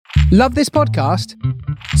Love this podcast?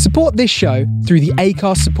 Support this show through the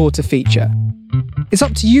Acast supporter feature. It's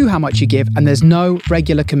up to you how much you give, and there's no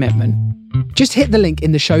regular commitment. Just hit the link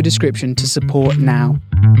in the show description to support now.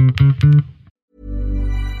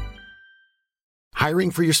 Hiring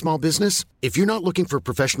for your small business? If you're not looking for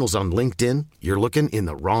professionals on LinkedIn, you're looking in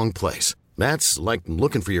the wrong place. That's like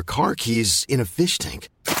looking for your car keys in a fish tank.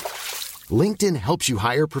 LinkedIn helps you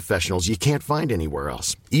hire professionals you can't find anywhere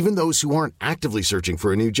else, even those who aren't actively searching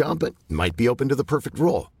for a new job but might be open to the perfect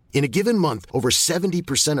role. In a given month, over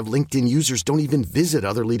 70% of LinkedIn users don't even visit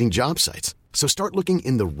other leading job sites. So start looking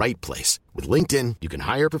in the right place. With LinkedIn, you can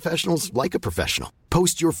hire professionals like a professional.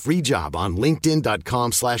 Post your free job on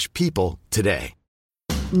linkedin.com/people today.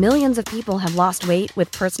 Millions of people have lost weight with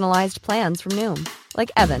personalized plans from Noom. Like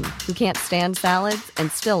Evan, who can't stand salads and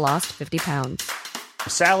still lost 50 pounds.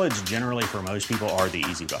 Salads generally for most people are the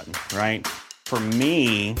easy button, right? For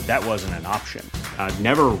me, that wasn't an option. I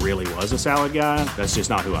never really was a salad guy. That's just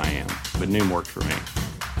not who I am. But Noom worked for me.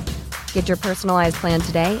 Get your personalized plan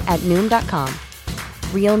today at Noom.com.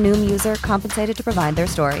 Real Noom user compensated to provide their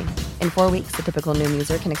story. In 4 weeks, the typical Noom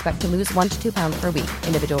user can expect to lose 1 to 2 pounds per week.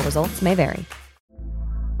 Individual results may vary.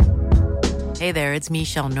 Hey there, it's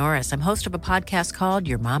Michelle Norris. I'm host of a podcast called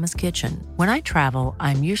Your Mama's Kitchen. When I travel,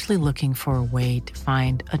 I'm usually looking for a way to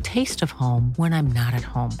find a taste of home when I'm not at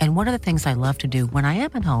home. And one of the things I love to do when I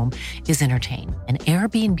am at home is entertain. And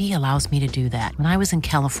Airbnb allows me to do that. When I was in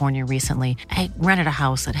California recently, I rented a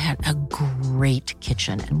house that had a great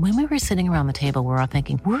kitchen. And when we were sitting around the table, we're all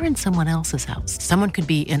thinking, we're in someone else's house. Someone could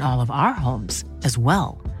be in all of our homes as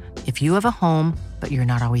well. If you have a home, but you're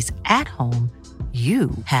not always at home,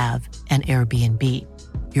 you have an Airbnb.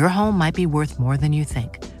 Your home might be worth more than you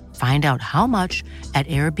think. Find out how much at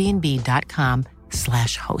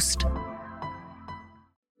airbnb.com/host.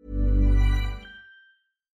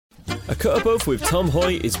 A Cut Above with Tom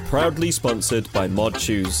Hoy is proudly sponsored by Mod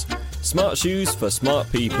Shoes. Smart shoes for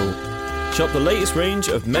smart people. Shop the latest range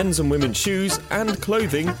of men's and women's shoes and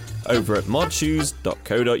clothing over at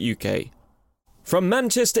modshoes.co.uk. From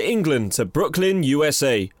Manchester, England to Brooklyn,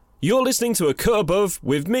 USA, you're listening to A Cut Above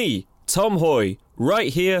with me, Tom Hoy,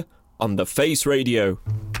 right here on The Face Radio.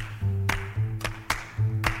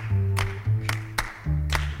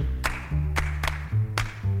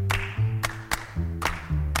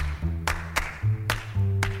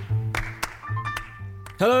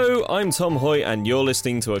 Hello, I'm Tom Hoy and you're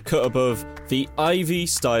listening to A Cut Above, the Ivy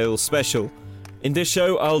Style Special. In this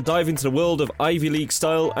show, I'll dive into the world of Ivy League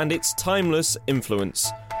style and its timeless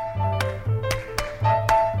influence.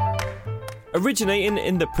 Originating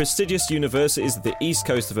in the prestigious universities of the East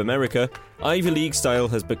Coast of America, Ivy League style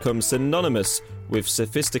has become synonymous with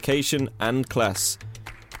sophistication and class.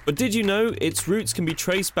 But did you know its roots can be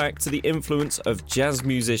traced back to the influence of jazz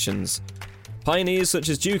musicians? Pioneers such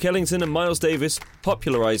as Duke Ellington and Miles Davis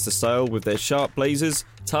popularised the style with their sharp blazers,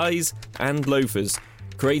 ties and loafers,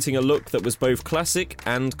 creating a look that was both classic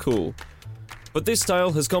and cool. But this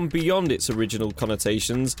style has gone beyond its original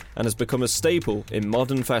connotations and has become a staple in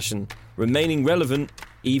modern fashion, remaining relevant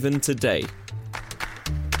even today.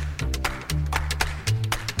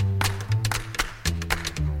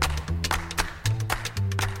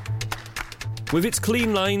 With its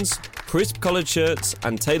clean lines, crisp collared shirts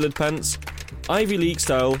and tailored pants, Ivy League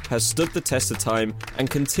style has stood the test of time and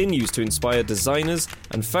continues to inspire designers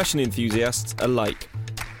and fashion enthusiasts alike.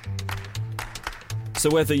 So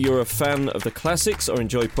whether you're a fan of the classics or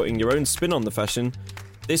enjoy putting your own spin on the fashion,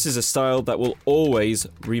 this is a style that will always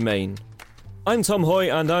remain. I'm Tom Hoy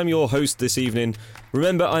and I'm your host this evening.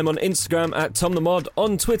 Remember, I'm on Instagram at TomTheMod,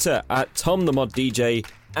 on Twitter at TomTheModDJ,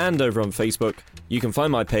 and over on Facebook, you can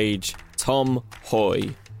find my page, Tom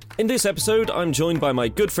Hoy. In this episode, I'm joined by my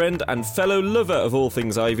good friend and fellow lover of all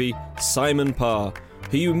things Ivy, Simon Parr,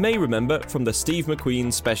 who you may remember from the Steve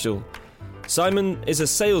McQueen special. Simon is a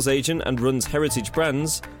sales agent and runs Heritage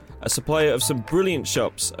Brands, a supplier of some brilliant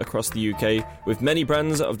shops across the UK with many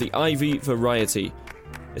brands of the Ivy variety.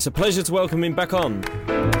 It's a pleasure to welcome him back on.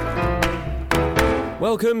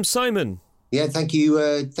 Welcome, Simon. Yeah, thank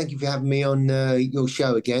you. Thank you for having me on your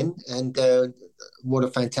show again. And what a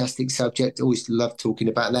fantastic subject. Always love talking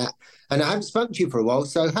about that. And I haven't spoken to you for a while.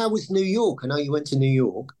 So how was New York? I know you went to New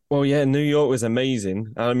York. Well, yeah, New York was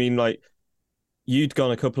amazing. I mean, like, you'd gone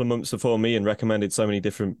a couple of months before me and recommended so many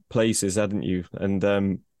different places, hadn't you? And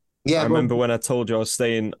I remember when I told you I was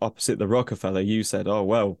staying opposite the Rockefeller, you said, oh,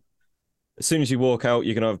 well, as soon as you walk out,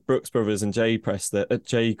 you're going to have Brooks Brothers and J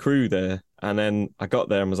Crew there. And then I got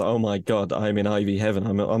there and was like, oh my God, I'm in Ivy heaven.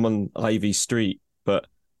 I'm on Ivy Street. But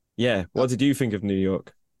yeah, what did you think of New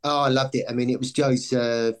York? Oh, I loved it. I mean, it was Joe's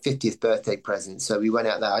 50th birthday present. So we went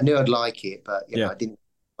out there. I knew I'd like it, but I didn't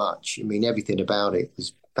much. I mean, everything about it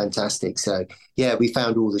was fantastic. So, yeah, we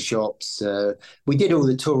found all the shops. We did all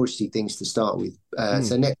the touristy things to start with.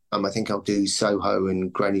 So next time, I think I'll do Soho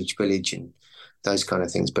and Greenwich Village and those kind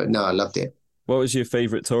of things. But no, I loved it. What was your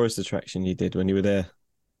favourite tourist attraction you did when you were there?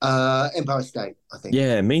 Empire State, I think.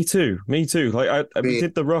 Yeah, me too. Like we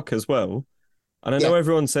did the Rock as well. And I know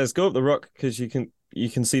everyone says go up the Rock because you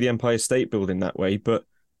can see the Empire State Building that way. But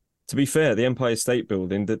to be fair, the Empire State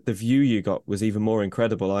Building, the view you got was even more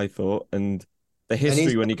incredible, I thought. And the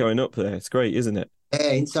history when you're going up there, it's great, isn't it?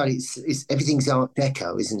 Yeah, inside it's everything's Art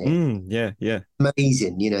Deco, isn't it? Yeah.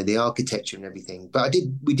 Amazing, the architecture and everything. But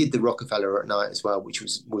we did the Rockefeller at night as well, which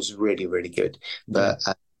was really, really good. But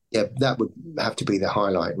that would have to be the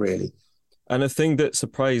highlight, really. And a thing that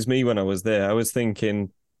surprised me when I was there, I was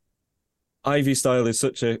thinking Ivy Style is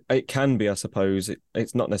it can be, I suppose.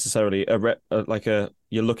 It's not necessarily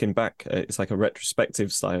you're looking back, it's like a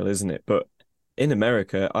retrospective style, isn't it? But in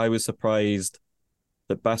America, I was surprised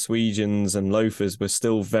that Baswegians and loafers were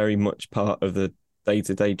still very much part of the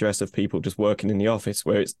day-to-day dress of people just working in the office,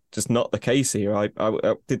 where it's just not the case here.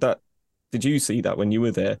 Did you see that when you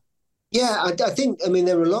were there? Yeah, I think,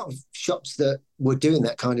 there were a lot of shops that were doing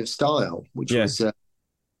that kind of style, which was,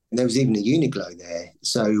 there was even a Uniqlo there.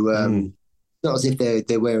 So not as if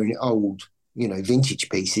they're wearing old, vintage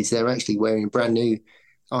pieces. They're actually wearing brand new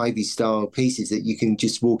Ivy style pieces that you can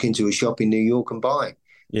just walk into a shop in New York and buy.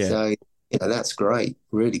 Yeah. So, that's great.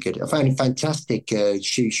 Really good. I found a fantastic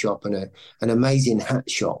shoe shop and an amazing hat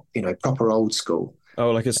shop, proper old school.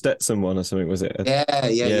 Oh, like a Stetson one or something, was it?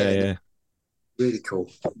 Yeah. Really cool.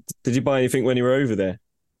 Did you buy anything when you were over there?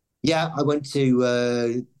 Yeah, I went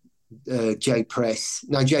to J. Crew.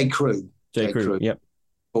 J. Crew, yep.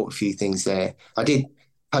 Bought a few things there. I did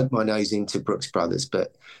poke my nose into Brooks Brothers,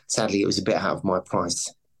 but sadly it was a bit out of my price.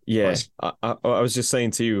 Yeah, I was just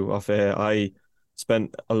saying to you off air, I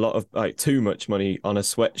spent a lot of too much money on a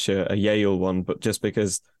sweatshirt, a Yale one, but just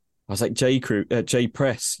because I was like, J.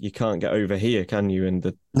 Press, you can't get over here, can you?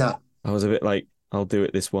 And no, I was a bit like, I'll do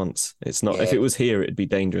it this once. It's not. Yeah. If it was here, it'd be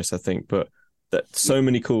dangerous, I think. But so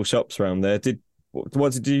many cool shops around there. Did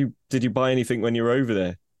you buy anything when you were over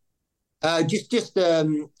there? Just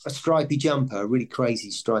a stripy jumper, a really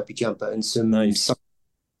crazy stripy jumper, and some. Nice.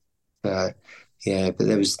 But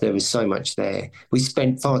there was so much there. We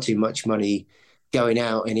spent far too much money going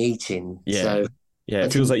out and eating. Yeah, so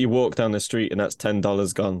it feels like you walk down the street and that's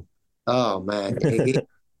 $10 gone. Oh man,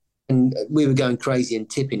 and we were going crazy and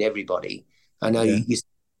tipping everybody. I know you,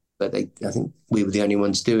 but I think we were the only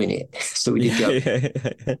ones doing it, so we did go.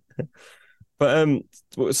 Yeah.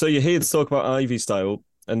 But so you're here to talk about Ivy Style,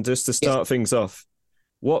 and just to start things off,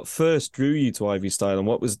 what first drew you to Ivy Style, and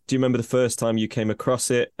do you remember the first time you came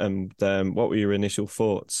across it, and what were your initial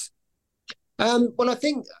thoughts? Well, I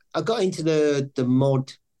think I got into the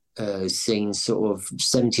mod scene sort of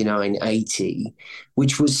 79, 80,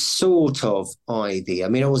 which was sort of Ivy. I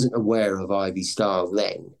wasn't aware of Ivy Style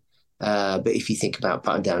then. But if you think about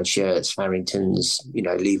button-down shirts, Farringtons,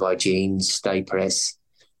 Levi jeans, Stay Press,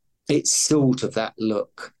 it's sort of that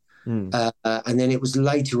look. And then it was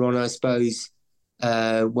later on, I suppose,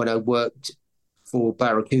 when I worked for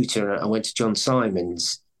Barracuda, I went to John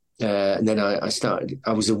Simon's, and then I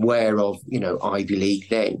was aware of, Ivy League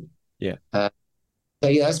then. Yeah.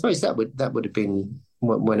 I suppose that would have been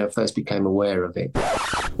when I first became aware of it.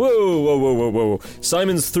 Whoa.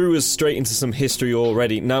 Simons threw us straight into some history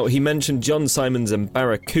already. Now, he mentioned John Simons and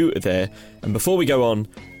Barracuda there, and before we go on,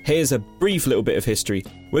 here's a brief little bit of history.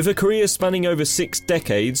 With a career spanning over 6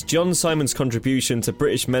 decades, John Simons' contribution to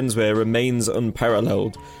British menswear remains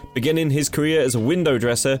unparalleled. Beginning his career as a window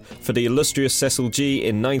dresser for the illustrious Cecil G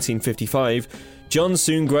in 1955, John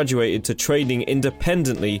soon graduated to trading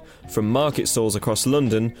independently from market stalls across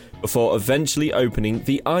London before eventually opening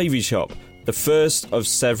the Ivy Shop, the first of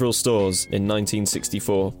several stores in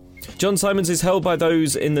 1964. John Simons is held by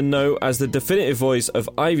those in the know as the definitive voice of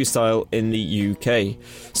Ivy Style in the UK.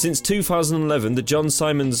 Since 2011, the John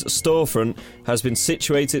Simons storefront has been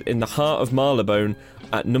situated in the heart of Marylebone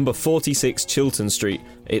at number 46 Chiltern Street.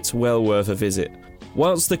 It's well worth a visit.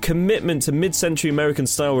 Whilst the commitment to mid-century American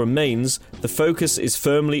style remains, the focus is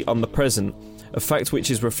firmly on the present, a fact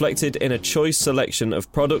which is reflected in a choice selection of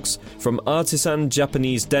products from artisan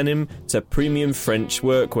Japanese denim to premium French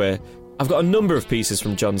workwear. I've got a number of pieces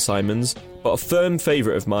from John Simons, but a firm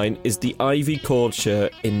favourite of mine is the Ivy cord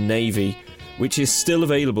shirt in navy, which is still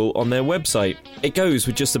available on their website. It goes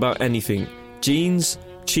with just about anything: jeans,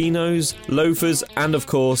 chinos, loafers, and of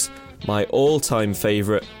course, my all-time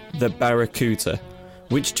favourite, the Barracuda.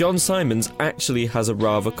 which John Simons actually has a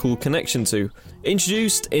rather cool connection to.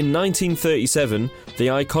 Introduced in 1937, the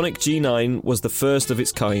iconic G9 was the first of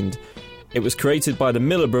its kind. It was created by the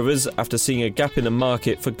Miller brothers after seeing a gap in the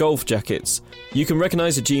market for golf jackets. You can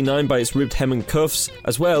recognise a G9 by its ribbed hem and cuffs,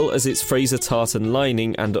 as well as its Fraser tartan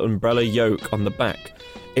lining and umbrella yoke on the back.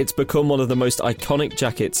 It's become one of the most iconic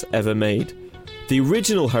jackets ever made. The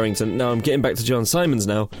original Harrington, now I'm getting back to John Simons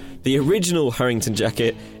now, the original Harrington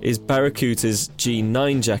jacket is Barracuda's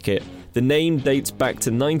G9 jacket. The name dates back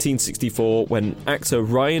to 1964 when actor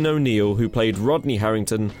Ryan O'Neal, who played Rodney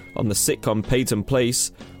Harrington on the sitcom Peyton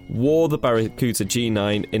Place, wore the Barracuda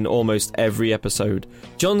G9 in almost every episode.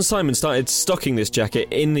 John Simon started stocking this jacket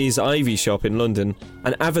in his Ivy shop in London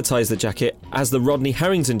and advertised the jacket as the Rodney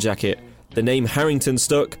Harrington jacket. The name Harrington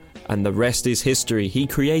stuck, and the rest is history. He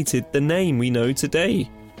created the name we know today.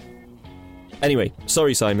 Anyway,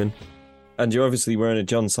 sorry Simon. And you're obviously wearing a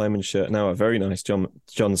John Simon shirt now, a very nice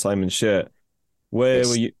John Simon shirt. Where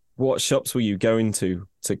were you? What shops were you going to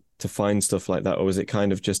find stuff like that, or was it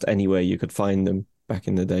kind of just anywhere you could find them back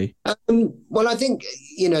in the day? Well, I think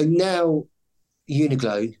now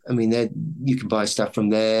Uniqlo. I mean, you can buy stuff from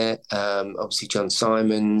there. Obviously, John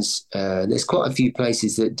Simons. There's quite a few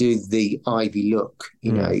places that do the Ivy look.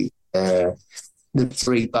 The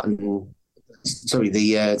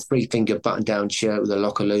three-finger button-down shirt with a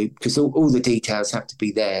locker loop, because all the details have to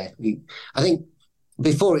be there. I think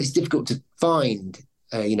before it's difficult to find.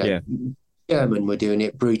 Sherman were doing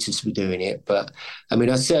it, Brutus were doing it, but I mean,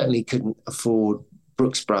 I certainly couldn't afford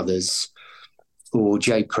Brooks Brothers or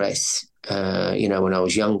J Press. When I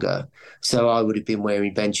was younger, so I would have been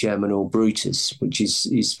wearing Ben Sherman or Brutus, which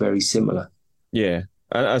is very similar. Yeah,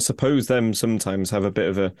 I suppose them sometimes have a bit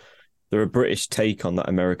of they're a British take on that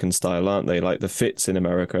American style, aren't they? Like the fits in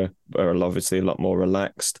America are obviously a lot more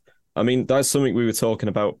relaxed. I mean, that's something we were talking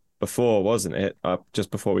about before, wasn't it?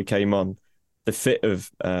 Just before we came on, the fit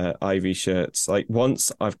of Ivy shirts. Like now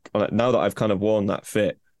that I've kind of worn that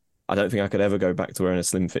fit, I don't think I could ever go back to wearing a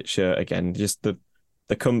slim fit shirt again. Just the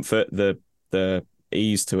comfort, the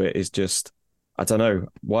ease to it is just, I don't know.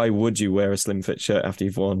 Why would you wear a slim fit shirt after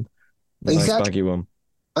you've worn a nice baggy one?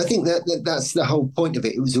 I think that's the whole point of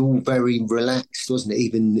it. It was all very relaxed, wasn't it?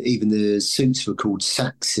 Even the suits were called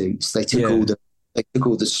sack suits. They took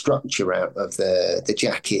all the structure out of the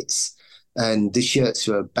jackets, and the shirts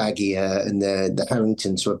were baggier, and the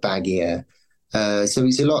Harringtons were baggier. So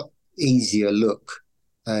it's a lot easier look.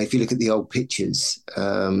 If you look at the old pictures,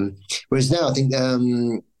 whereas now I think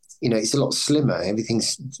it's a lot slimmer.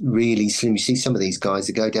 Everything's really slim. You see some of these guys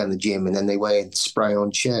that go down the gym and then they wear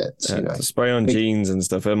spray-on shirts. Spray-on jeans and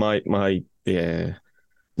stuff. Why?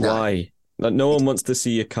 Like, no one wants to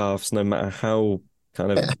see your calves, no matter how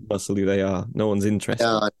kind of muscly they are. No one's interested.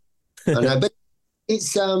 I know, but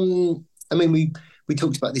it's. I mean, we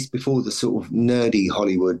talked about this before. The sort of nerdy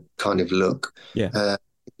Hollywood kind of look. Yeah.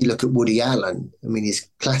 You look at Woody Allen. I mean, he's a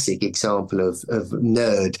classic example of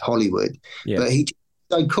nerd Hollywood. Yeah. But he's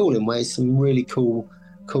so cool and wears some really cool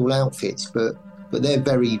outfits. But they're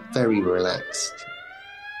very, very relaxed.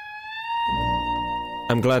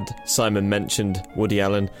 I'm glad Simon mentioned Woody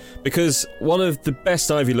Allen, because one of the best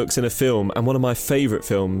Ivy looks in a film, and one of my favourite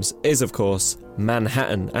films, is of course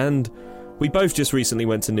Manhattan. And we both just recently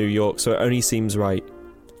went to New York, so it only seems right.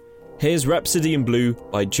 Here's Rhapsody in Blue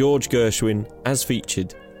by George Gershwin, as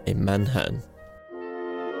featured in Manhattan.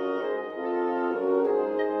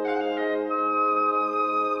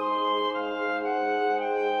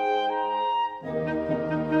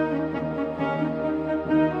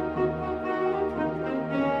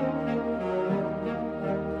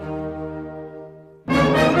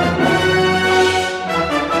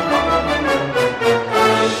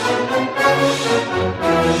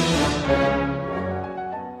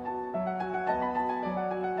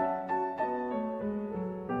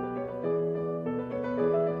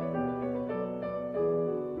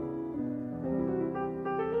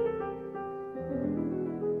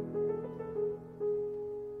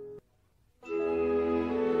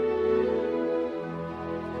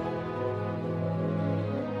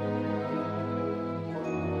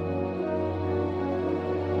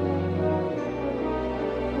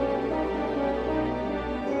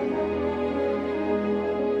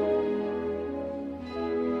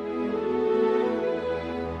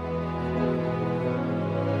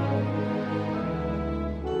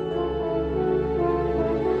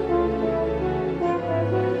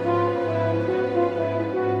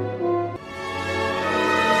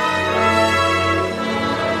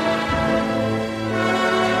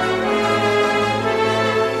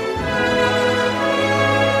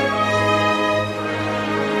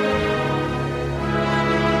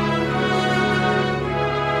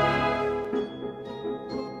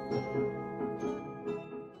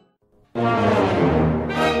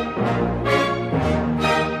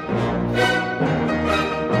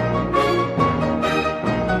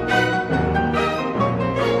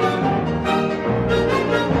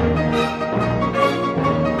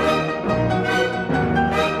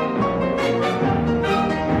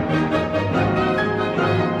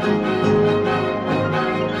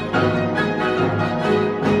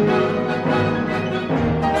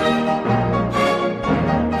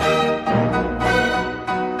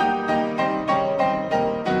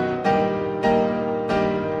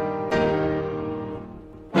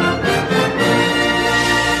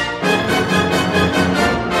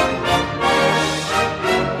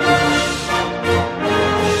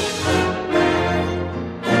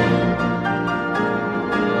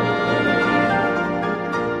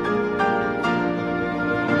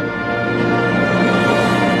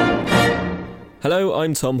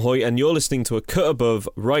 I'm Tom Hoy, and you're listening to A Cut Above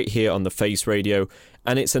right here on The Face Radio,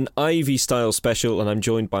 and it's an Ivy-style special, and I'm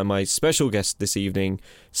joined by my special guest this evening,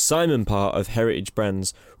 Simon Parr of Heritage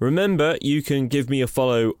Brands. Remember, you can give me a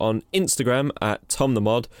follow on Instagram at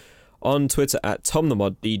TomTheMod, on Twitter at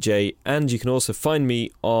TomTheModDJ, and you can also find me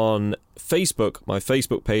on Facebook, my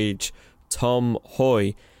Facebook page, Tom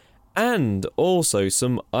Hoy, and also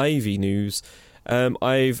some Ivy news.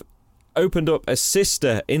 I've opened up a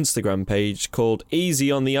sister Instagram page called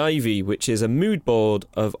Easy on the Ivy, which is a mood board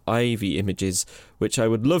of Ivy images, which I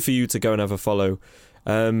would love for you to go and have a follow.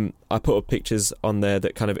 I put up pictures on there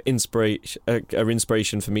that kind of are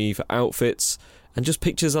inspiration for me for outfits and just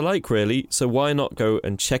pictures I like, really. So why not go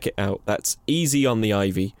and check it out? That's Easy on the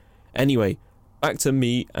Ivy. Anyway, back to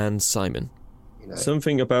me and Simon.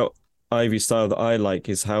 Something about Ivy style that I like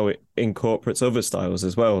is how it incorporates other styles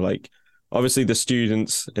as well. Like, obviously, the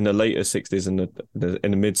students in the later 60s and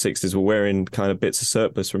in the mid-60s were wearing kind of bits of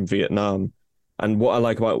surplus from Vietnam. And what I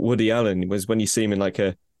like about Woody Allen was when you see him in like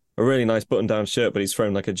a really nice button-down shirt, but he's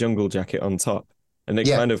thrown like a jungle jacket on top. And they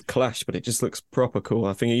kind of clash, but it just looks proper cool.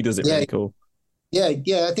 I think he does it really cool. Yeah,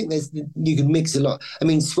 I think you can mix a lot. I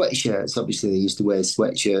mean, sweatshirts, obviously, they used to wear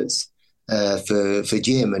sweatshirts for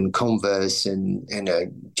gym, and Converse and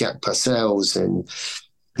Jack Purcells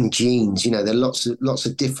and jeans. There are lots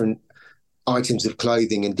of different items of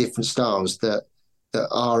clothing and different styles that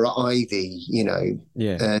are Ivy,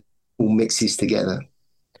 all mixes together.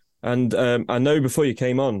 And I know before you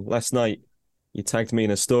came on last night, you tagged me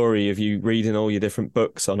in a story of you reading all your different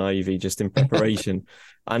books on Ivy just in preparation.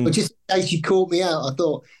 And well, just in case you caught me out, I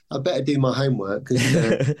thought I better do my homework.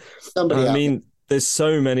 Because there's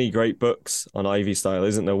so many great books on Ivy style,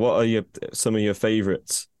 isn't there? What are some of your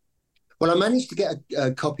favourites? Well, I managed to get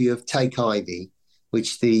a copy of Take Ivy,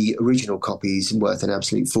 which the original copy is worth an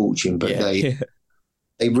absolute fortune, but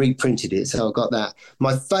they reprinted it, so I got that.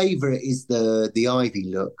 My favourite is the Ivy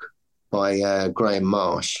look by Graham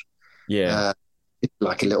Marsh. Yeah, it's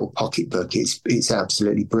like a little pocketbook. It's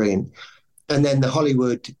absolutely brilliant. And then the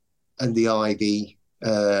Hollywood and the Ivy,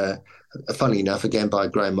 funny enough, again by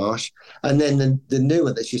Graham Marsh. And then the new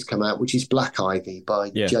one that's just come out, which is Black Ivy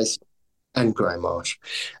by Jason and Graham Marsh.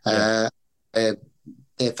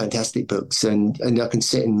 They're fantastic books, and I can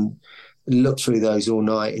sit and look through those all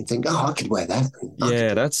night and think, I could wear that.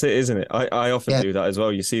 That's it, isn't it? I often do that as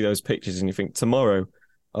well. You see those pictures and you think, tomorrow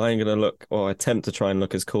I'm going to look, or attempt to try and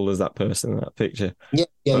look as cool as that person in that picture.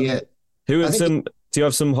 Yeah. Do you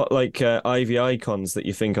have some like Ivy icons that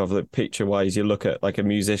you think of, that picture-wise you look at, like a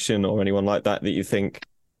musician or anyone like that you think,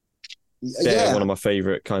 they're one of my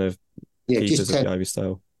favourite kind of pieces of the Ivy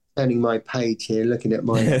style? Turning my page here, looking at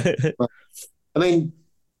my... I mean,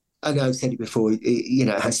 I know I've said it before,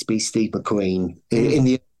 it has to be Steve McQueen. In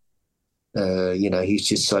the, he's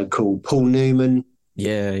just so cool. Paul Newman.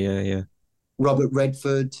 Yeah. Robert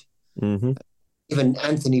Redford. Mm-hmm. Even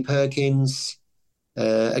Anthony Perkins.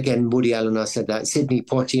 Again, Woody Allen, I said that. Sidney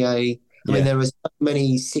Poitier. I mean, there are so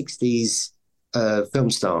many 60s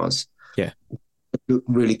film stars. Yeah. Look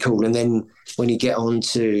really cool. And then when you get on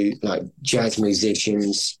to like jazz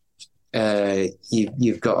musicians,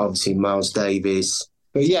 you've got obviously Miles Davis.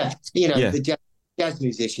 But the jazz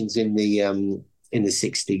musicians in the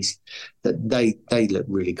 60s, that they look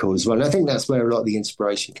really cool as well. And I think that's where a lot of the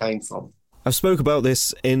inspiration came from. I've spoke about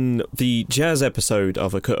this in the jazz episode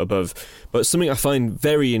of A Cut Above, but something I find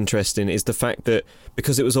very interesting is the fact that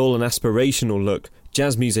because it was all an aspirational look,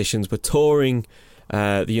 jazz musicians were touring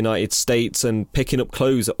the United States and picking up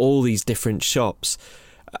clothes at all these different shops.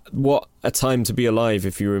 What a time to be alive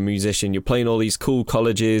if you're a musician. You're playing all these cool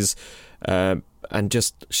colleges and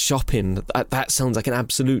just shopping. That sounds like an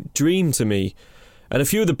absolute dream to me. And a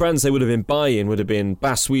few of the brands they would have been buying would have been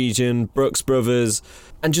Basswegian, Brooks Brothers,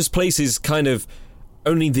 and just places kind of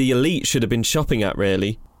only the elite should have been shopping at,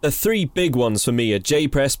 really. The three big ones for me are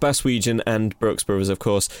J-Press, Basswegian, and Brooks Brothers, of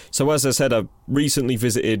course. So as I said, I recently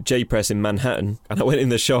visited J-Press in Manhattan, and I went in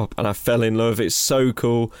the shop and I fell in love. It's so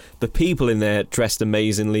cool. The people in there dressed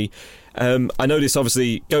amazingly. I know this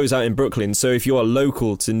obviously goes out in Brooklyn, so if you are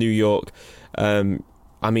local to New York,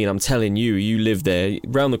 I'm telling you, you live there,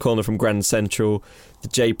 round the corner from Grand Central, the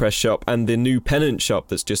J-Press shop, and the new Pennant shop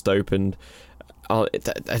that's just opened.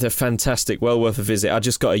 They're fantastic, well worth a visit. I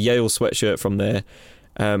just got a Yale sweatshirt from there,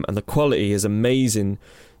 and the quality is amazing.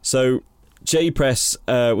 So J-Press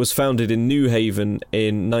was founded in New Haven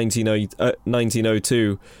in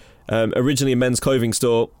 1902, originally a men's clothing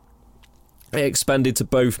store. It expanded to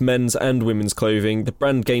both men's and women's clothing. The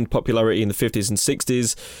brand gained popularity in the 50s and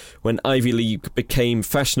 60s when Ivy League became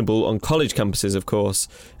fashionable on college campuses, of course.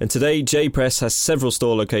 And today, J Press has several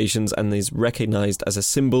store locations and is recognised as a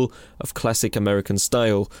symbol of classic American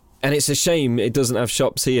style. And it's a shame it doesn't have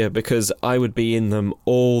shops here because I would be in them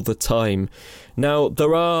all the time. Now,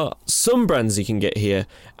 there are some brands you can get here,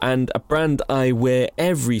 and a brand I wear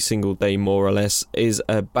every single day, more or less, is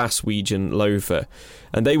a Basswegian loafer.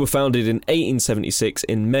 And they were founded in 1876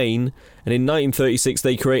 in Maine, and in 1936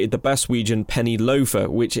 they created the Basswegian penny loafer,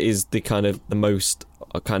 which is the most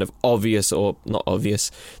obvious, or not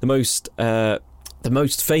obvious, the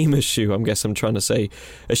most famous shoe, I guess I'm trying to say.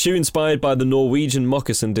 A shoe inspired by the Norwegian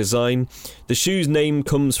moccasin design. The shoe's name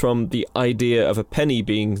comes from the idea of a penny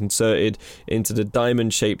being inserted into the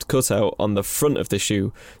diamond-shaped cutout on the front of the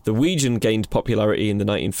shoe. The Wegian gained popularity in the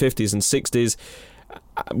 1950s and 60s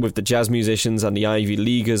with the jazz musicians and the Ivy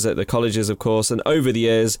Leaguers at the colleges, of course, and over the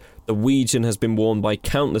years, the Wegian has been worn by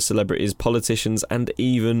countless celebrities, politicians, and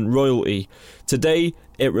even royalty. Today,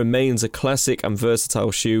 it remains a classic and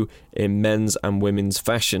versatile shoe in men's and women's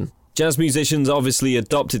fashion. Jazz musicians obviously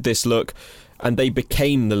adopted this look, and they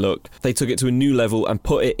became the look. They took it to a new level and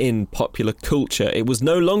put it in popular culture. It was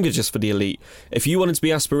no longer just for the elite. If you wanted to be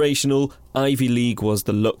aspirational, Ivy League was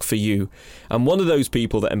the look for you. And one of those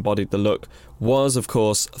people that embodied the look was, of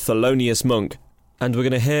course, Thelonious Monk. And we're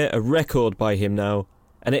going to hear a record by him now.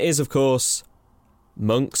 And it is, of course,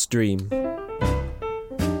 Monk's Dream.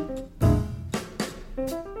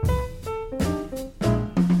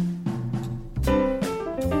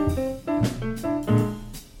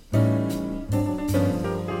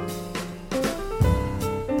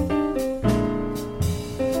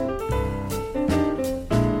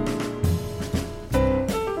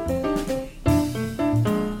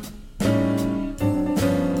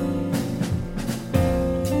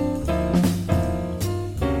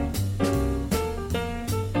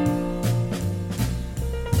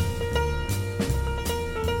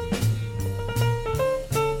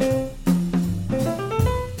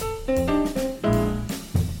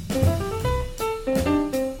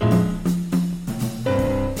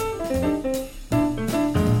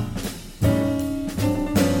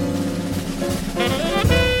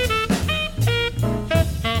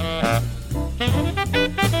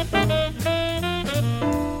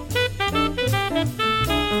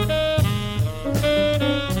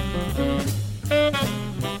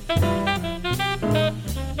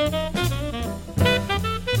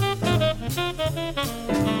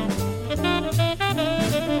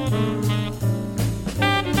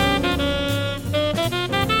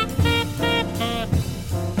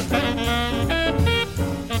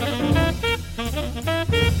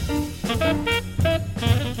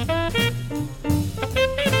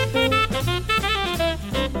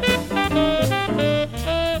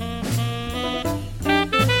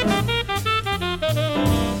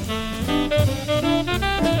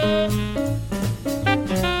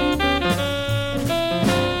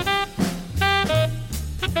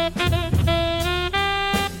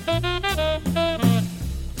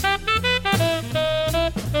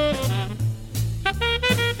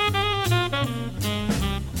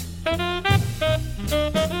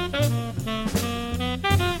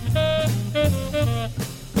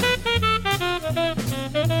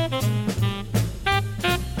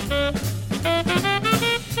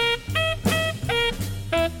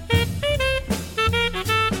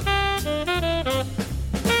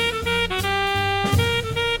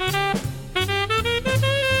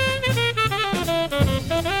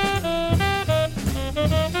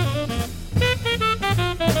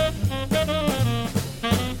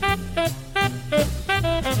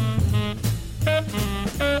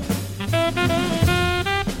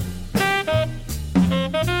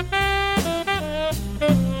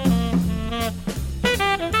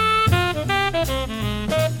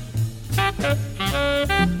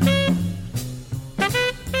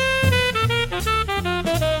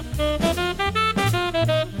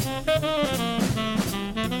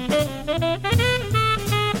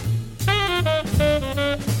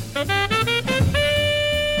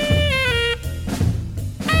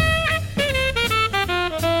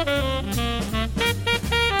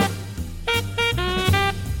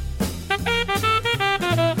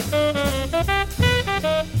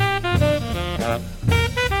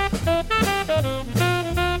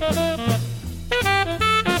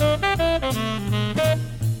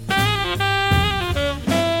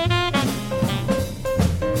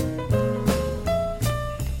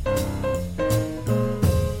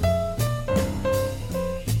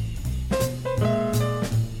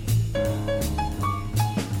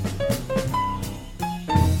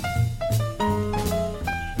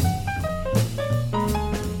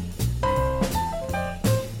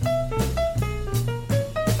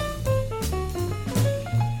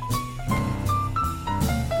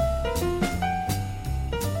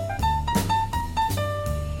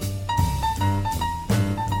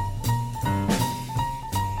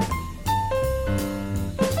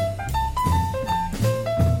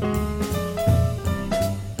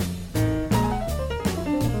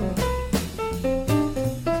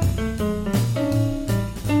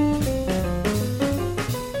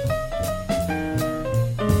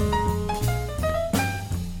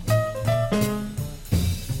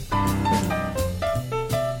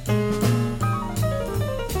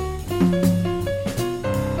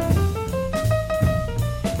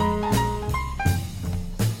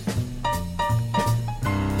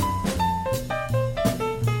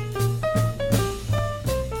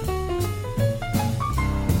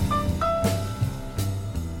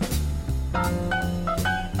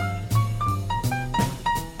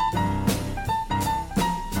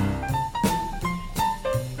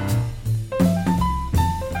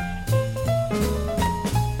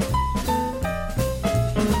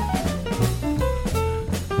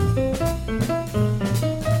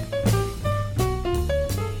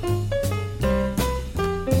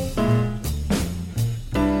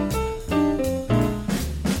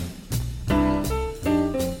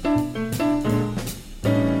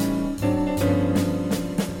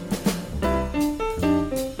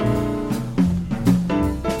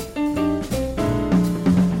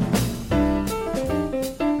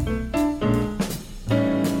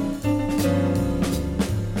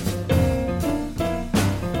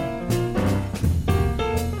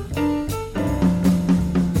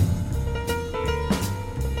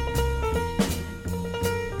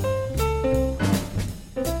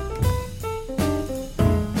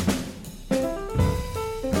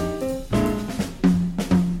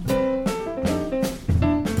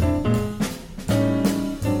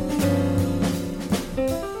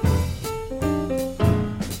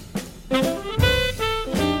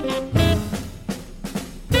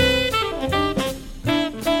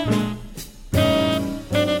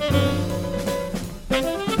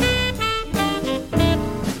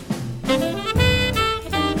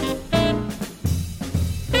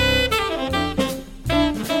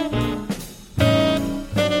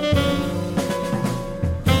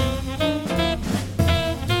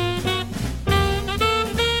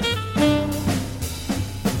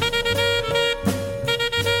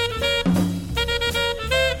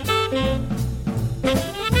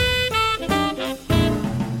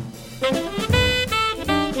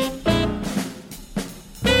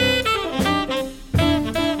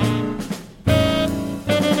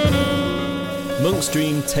 Monk's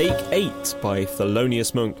Dream Take 8 by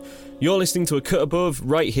Thelonious Monk. You're listening to A Cut Above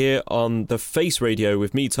right here on The Face Radio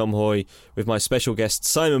with me, Tom Hoy, with my special guest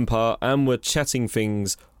Simon Parr, and we're chatting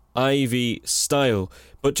things Ivy style.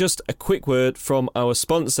 But just a quick word from our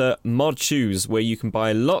sponsor, Mod Shoes, where you can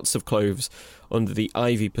buy lots of clothes under the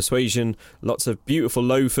Ivy persuasion, lots of beautiful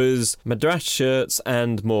loafers, madras shirts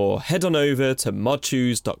and more. Head on over to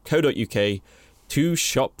modshoes.co.uk to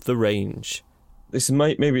shop the range. This is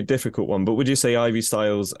maybe a difficult one, but would you say Ivy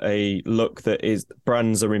style's a look that is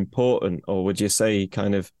brands are important, or would you say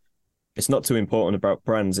kind of it's not too important about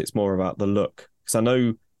brands, it's more about the look? Because I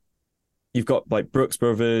know you've got like Brooks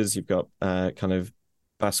Brothers, you've got kind of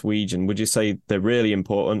Bass Weejan. Would you say they're really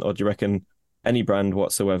important, or do you reckon any brand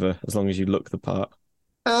whatsoever, as long as you look the part?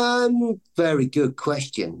 Very good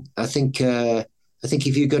question. I think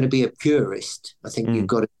if you're going to be a purist, I think you've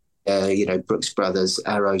got to, Brooks Brothers,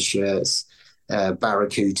 Arrow shirts,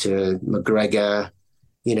 Barracuda, McGregor,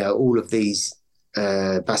 all of these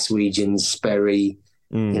Bass Weejan, Sperry,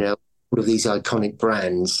 all of these iconic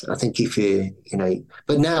brands. I think if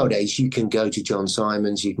but nowadays you can go to John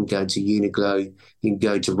Simons, you can go to Uniqlo, you can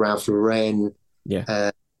go to Ralph Lauren,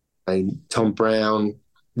 Tom Brown.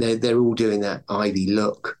 They're all doing that Ivy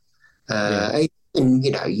look. And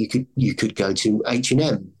you could go to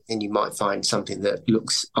H&M and you might find something that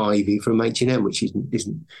looks Ivy from H&M, which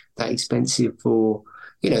isn't that expensive. Or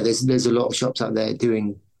there's a lot of shops out there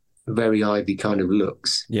doing very Ivy kind of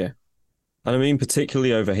looks. Yeah, and I mean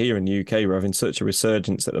particularly over here in the UK, we're having such a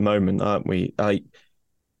resurgence at the moment, aren't we?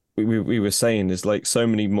 We were saying there's like so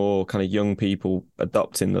many more kind of young people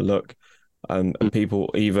adopting the look, and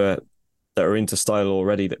people either that are into style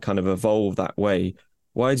already that kind of evolve that way.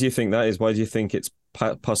 Why do you think that is? Why do you think it's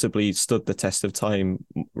possibly stood the test of time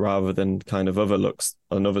rather than kind of other looks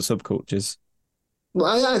and other subcultures?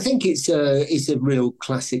 Well, I think it's a real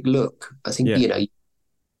classic look. I think,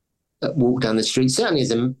 walk down the street, certainly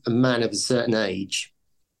as a man of a certain age,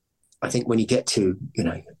 I think when you get to,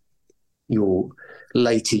 your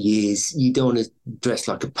later years, you don't want to dress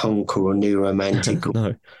like a punk or a new romantic.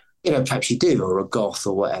 No. Or, perhaps you do, or a goth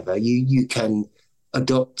or whatever. You can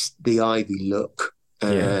adopt the Ivy look.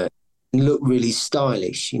 Look really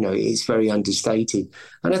stylish, it's very understated.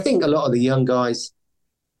 And I think a lot of the young guys,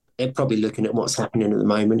 they're probably looking at what's happening at the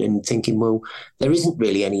moment and thinking, well, there isn't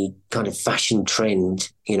really any kind of fashion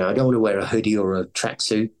trend. I don't want to wear a hoodie or a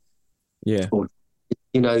tracksuit. Yeah. Or,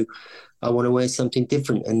 I want to wear something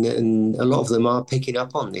different. And a lot of them are picking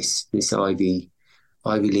up on this Ivy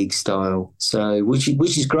Ivy League style. So, which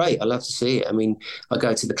is great. I love to see it. I mean, I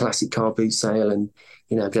go to the classic car boot sale and,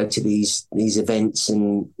 go to these events,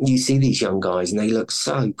 and you see these young guys and they look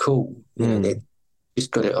so cool. They've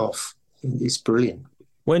just got it off. It's brilliant.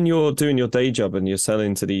 When you're doing your day job and you're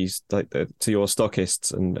selling to these, to your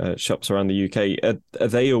stockists and shops around the UK, are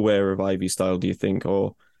they aware of Ivy style, do you think?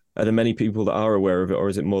 Or are there many people that are aware of it? Or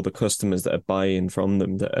is it more the customers that are buying from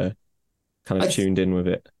them that are kind of tuned in with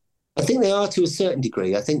it? I think they are to a certain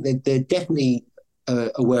degree. I think they're definitely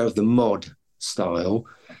aware of the mod style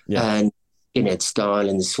and skinhead style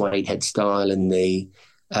and the suede head style and the,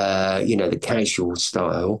 the casual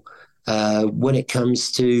style. When it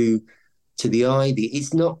comes to the Ivy,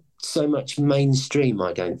 it's not so much mainstream,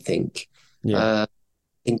 I don't think. I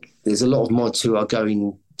think there's a lot of mods who are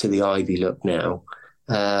going to the Ivy look now,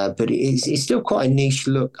 but it's still quite a niche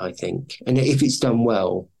look, I think. And if it's done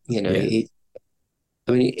well,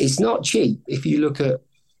 it's not cheap. If you look at,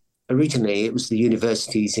 originally it was the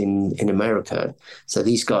universities in America, so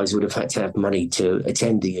these guys would have had to have money to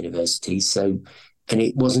attend the universities. So, and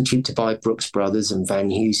it wasn't cheap to buy Brooks Brothers and Van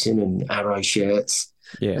Heusen and Arrow shirts.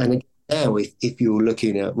 Yeah. And now, if you're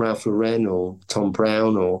looking at Ralph Lauren or Tom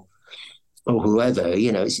Brown or whoever,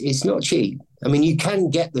 it's not cheap. I mean, you can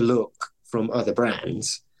get the look from other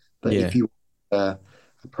brands, but if you a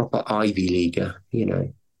proper Ivy Leaguer,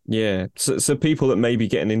 Yeah, so people that may be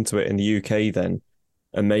getting into it in the UK then,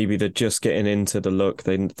 and maybe they're just getting into the look,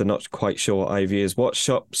 they're not quite sure what Ivy is. What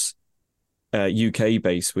shops, UK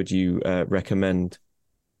base, would you recommend?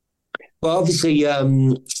 Well, obviously,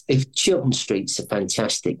 if Chiltern Street's a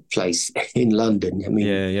fantastic place in London. I mean,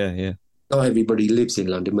 yeah. Not everybody lives in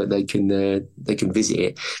London, but they can visit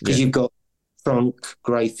it because you've got Frank,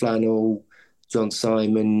 Grey Flannel, John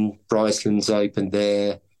Simon, Bryceland's open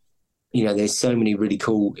there. There's so many really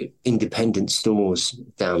cool independent stores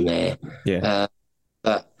down there. Yeah.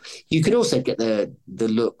 But you can also get the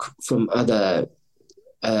look from other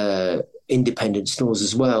independent stores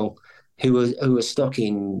as well, who are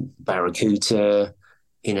stocking Barracuda,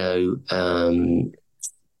 to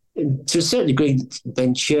a certain degree,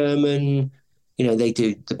 Ben Sherman, they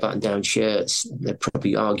do the button-down shirts. They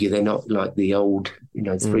probably argue they're not like the old,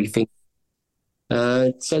 three fingers.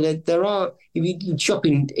 So there are, if you shop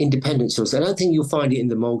in independent stores, I don't think you'll find it in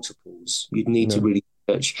the multiples. You'd need to really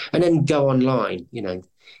search and then go online.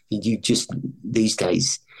 You just, these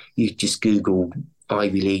days, you just Google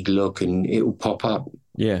Ivy League look and it will pop up.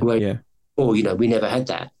 Or, we never had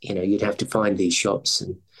that. You'd have to find these shops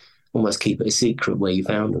and almost keep it a secret where you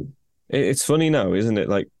found them. It's funny now, isn't it?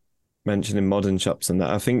 Like mentioning modern shops and that.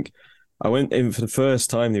 I think I went in for the first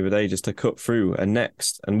time the other day just to cut through a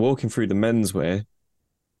Next, and walking through the menswear.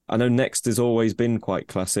 I know Next has always been quite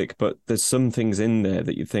classic, but there's some things in there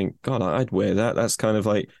that you think, God, I'd wear that. That's kind of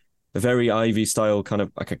like a very Ivy style, kind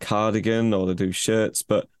of like a cardigan, or they do shirts.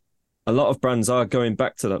 But a lot of brands are going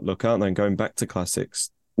back to that look, aren't they? And going back to classics.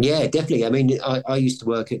 Yeah, definitely. I mean, I used to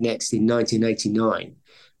work at Next in 1989,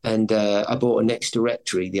 and I bought a Next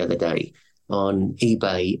directory the other day on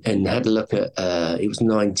eBay and had a look at, it was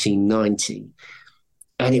 1990,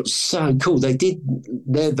 and it was so cool. They did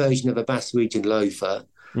their version of a Bass Region loafer.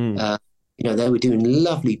 They were doing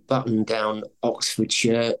lovely button-down Oxford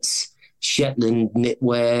shirts, Shetland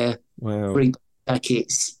knitwear, free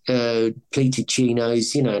jackets, pleated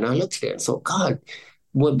chinos, and I looked at it and thought, God,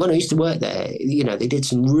 when I used to work there, they did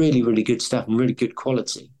some really, really good stuff and really good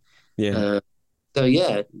quality. And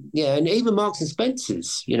even Marks and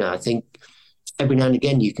Spencer's, I think every now and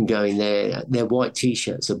again you can go in there. Their white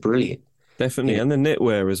T-shirts are brilliant. Definitely, and the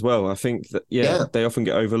knitwear as well. I think that, they often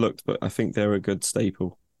get overlooked, but I think they're a good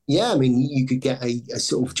staple. Yeah, I mean, you could get a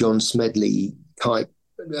sort of John Smedley type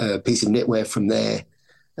piece of knitwear from there.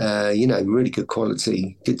 Really good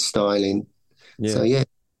quality, good styling. Yeah. So,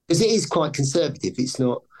 because it is quite conservative. It's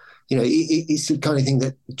not, it's the kind of thing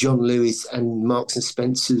that John Lewis and Marks and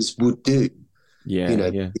Spencer's would do.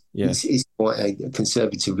 It's quite a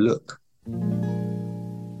conservative look.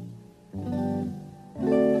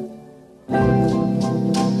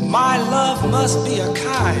 My love must be a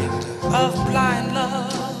kind of blind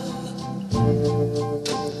love.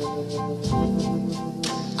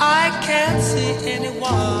 I can't see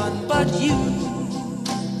anyone but you.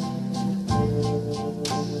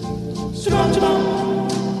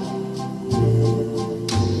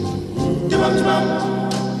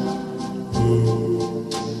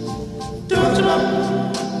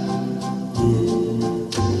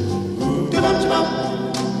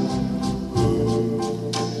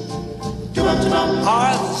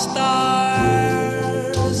 Are the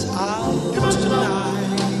stars out tonight?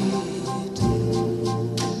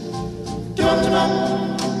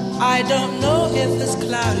 I don't know if it's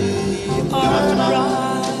cloudy or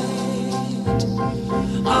bright.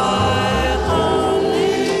 I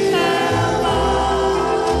only have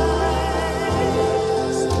eyes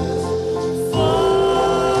for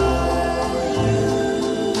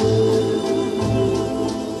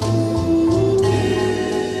you.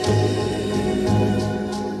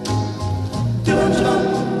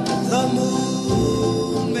 The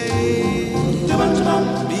moon may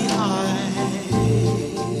be high,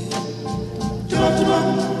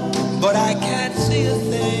 but I can't see a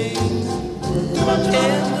thing in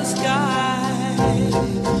the sky.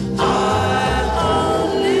 I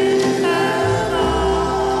only have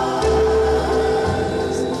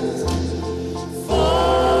eyes for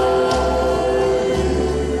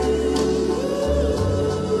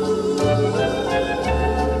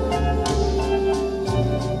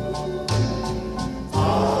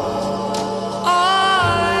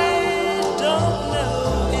I don't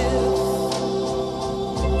know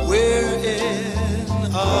if we're in a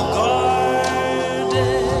garden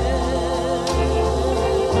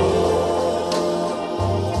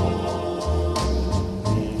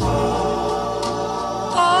or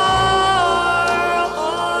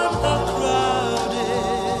on a crowded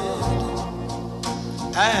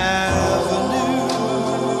avenue.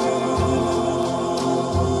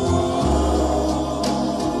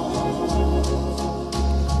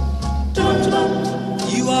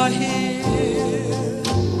 You are here,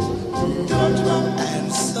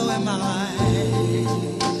 and so am I.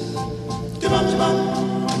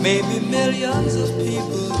 Maybe millions of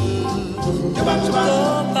people go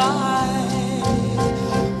by,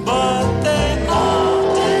 but they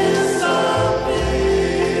all disappear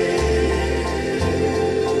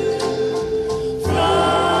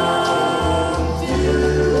from view.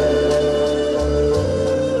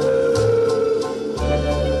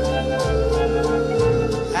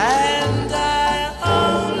 And I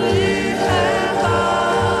only have eyes for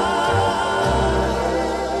you.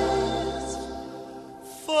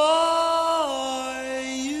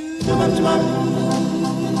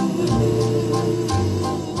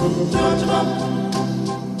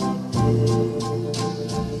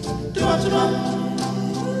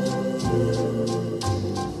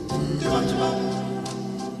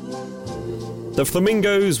 The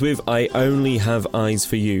Flamingos with I Only Have Eyes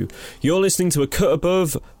for You. You're listening to A Cut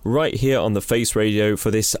Above right here on the Face Radio for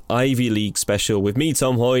this Ivy League special with me,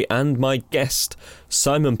 Tom Hoy, and my guest,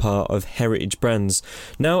 Simon Parr of Heritage Brands.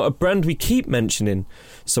 Now, a brand we keep mentioning,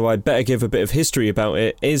 so I better give a bit of history about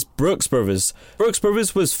it, is Brooks Brothers. Brooks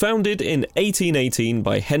Brothers was founded in 1818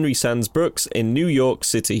 by Henry Sands Brooks in New York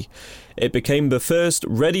City. It became the first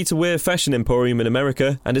ready-to-wear fashion emporium in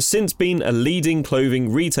America and has since been a leading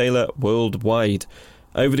clothing retailer worldwide.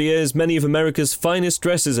 Over the years, many of America's finest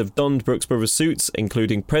dressers have donned Brooks Brothers suits,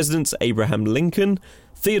 including Presidents Abraham Lincoln,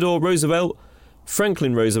 Theodore Roosevelt,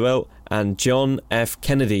 Franklin Roosevelt, and John F.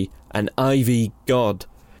 Kennedy, an Ivy god.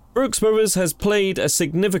 Brooks Brothers has played a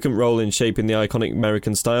significant role in shaping the iconic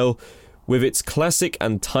American style with its classic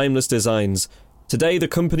and timeless designs. Today, the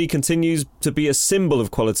company continues to be a symbol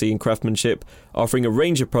of quality and craftsmanship, offering a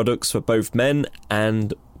range of products for both men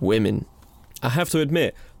and women. I have to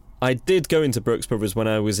admit, I did go into Brooks Brothers when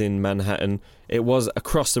I was in Manhattan. It was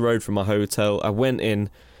across the road from my hotel. I went in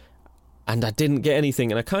and I didn't get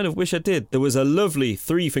anything, and I kind of wish I did. There was a lovely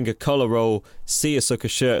 3-finger collar roll seersucker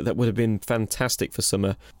shirt that would have been fantastic for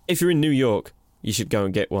summer. If you're in New York, you should go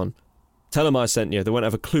and get one. Tell them I sent you. They won't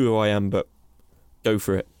have a clue who I am, but go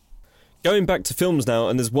for it. Going back to films now,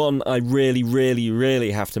 and there's one I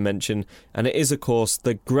really have to mention, and it is, of course,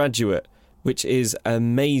 The Graduate, which is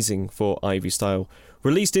amazing for Ivy style.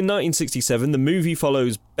 Released in 1967, the movie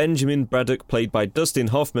follows Benjamin Braddock, played by Dustin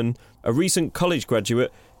Hoffman, a recent college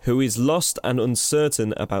graduate who is lost and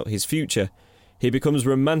uncertain about his future. He becomes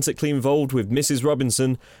romantically involved with Mrs.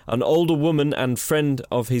 Robinson, an older woman and friend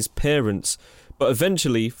of his parents, but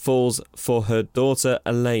eventually falls for her daughter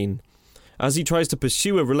Elaine. As he tries to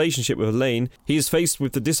pursue a relationship with Elaine, he is faced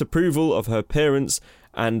with the disapproval of her parents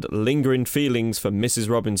and lingering feelings for Mrs.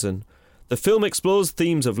 Robinson. The film explores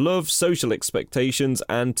themes of love, social expectations,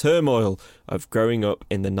 and turmoil of growing up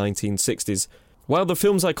in the 1960s. While the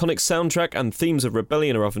film's iconic soundtrack and themes of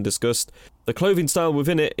rebellion are often discussed, the clothing style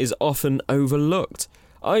within it is often overlooked.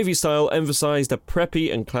 Ivy style emphasised a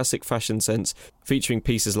preppy and classic fashion sense, featuring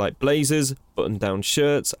pieces like blazers, button-down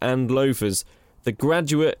shirts, and loafers. The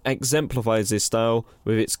Graduate exemplifies this style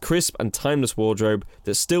with its crisp and timeless wardrobe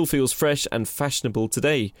that still feels fresh and fashionable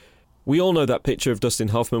today. We all know that picture of Dustin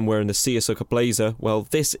Hoffman wearing the seersucker blazer. Well,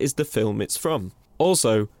 this is the film it's from.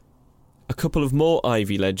 Also, a couple of more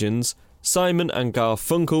Ivy legends. Simon and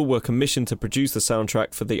Garfunkel were commissioned to produce the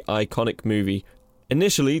soundtrack for the iconic movie.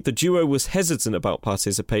 Initially, the duo was hesitant about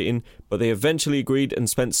participating, but they eventually agreed and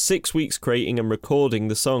spent 6 weeks creating and recording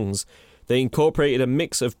the songs. They incorporated a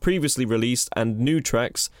mix of previously released and new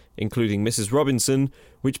tracks, including Mrs. Robinson,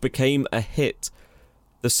 which became a hit.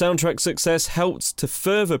 The soundtrack's success helped to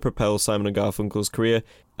further propel Simon and Garfunkel's career,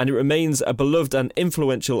 and it remains a beloved and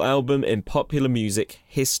influential album in popular music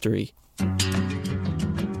history.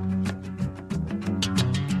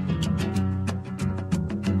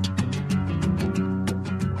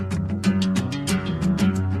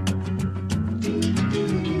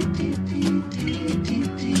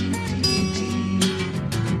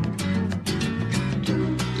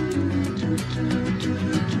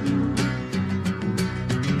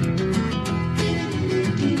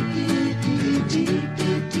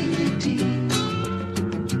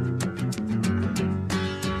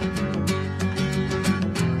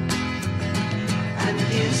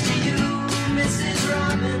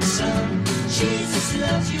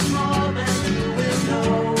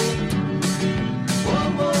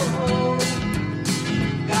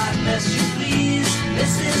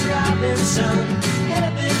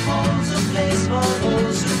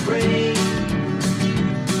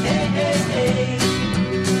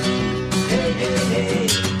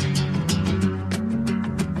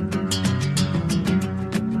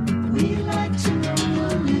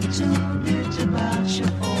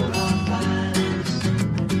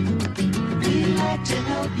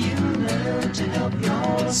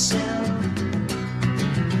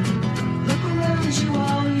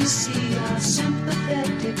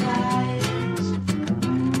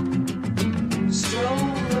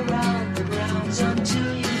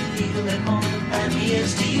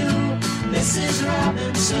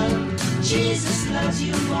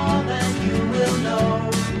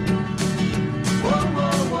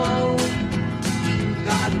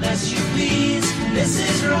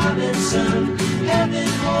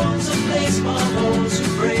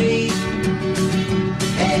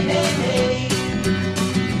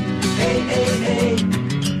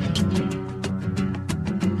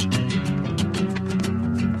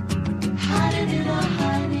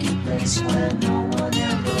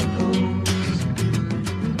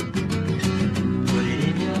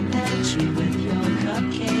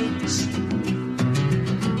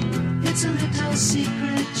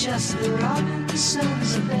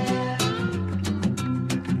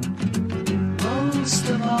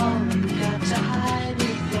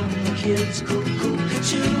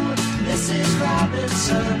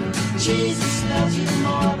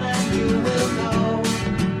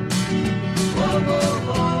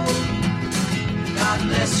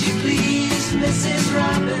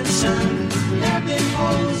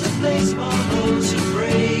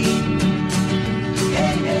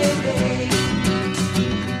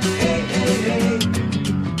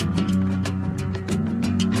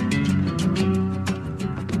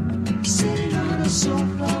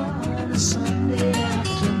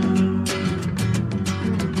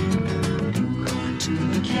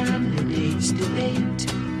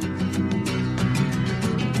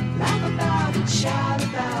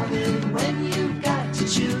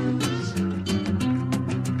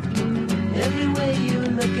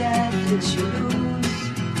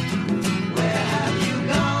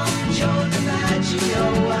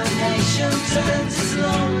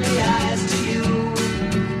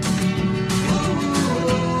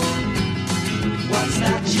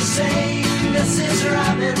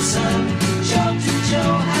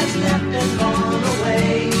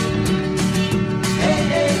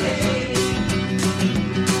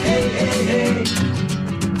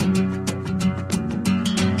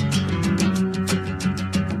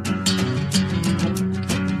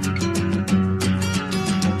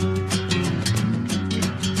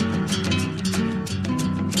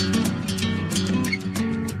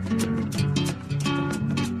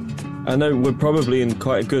 I know we're probably in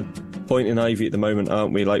quite a good point in Ivy at the moment,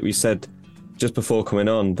 aren't we? Like we said just before coming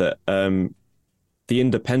on, that the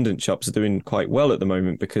independent shops are doing quite well at the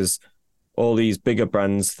moment because all these bigger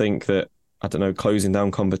brands think that, I don't know, closing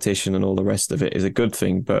down competition and all the rest of it is a good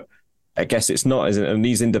thing. But I guess it's not, isn't it? And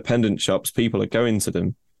these independent shops, people are going to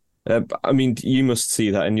them. I mean, you must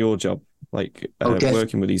see that in your job, like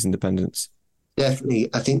working with these independents. Definitely.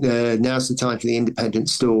 I think now's the time for the independent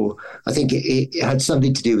store. I think it had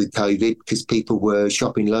something to do with COVID because people were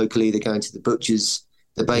shopping locally. They're going to the butchers,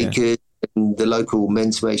 the bakers, and the local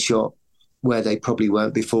menswear shop where they probably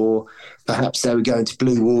weren't before. Perhaps they were going to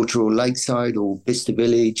Blue Water or Lakeside or Bicester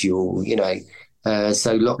Village or,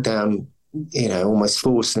 so lockdown, almost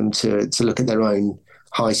forced them to look at their own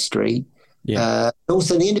high street.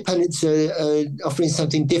 Also, the independents are offering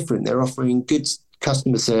something different. They're offering good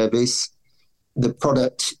customer service. The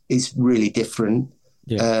product is really different.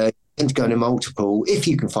 You tend to go in a multiple if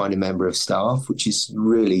you can find a member of staff, which is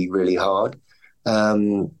really, really hard.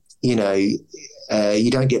 You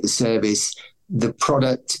don't get the service. The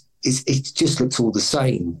product it just looks all the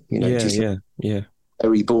same.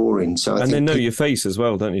 Very boring. So they know your face as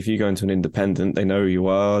well, don't you? If you go into an independent, they know who you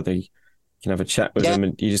are. They can have a chat with them,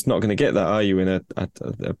 and you're just not going to get that, are you? In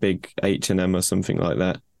a big H&M or something like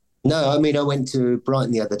that. No, I mean, I went to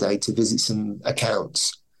Brighton the other day to visit some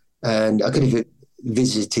accounts, and I could have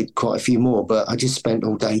visited quite a few more, but I just spent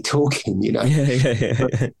all day talking.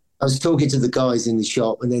 I was talking to the guys in the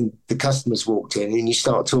shop, and then the customers walked in, and you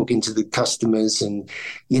start talking to the customers, and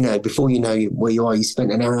before you know where you are, you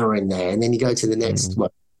spent an hour in there, and then you go to the next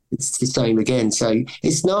one. It's the same again. So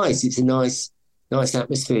it's nice. It's a nice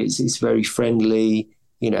atmosphere. It's very friendly.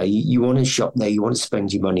 You want to shop there, you want to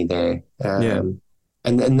spend your money there, and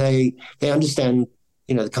they understand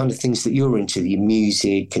the kind of things that you're into, your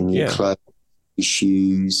music and your clothes, your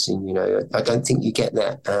shoes, and I don't think you get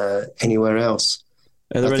that anywhere else.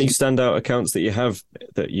 Are there any standout accounts that you have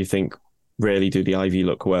that you think really do the Ivy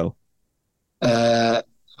look well? I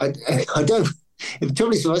don't. If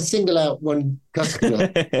Thomas, I single out one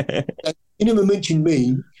customer. You never mentioned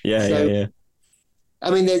me. Yeah. I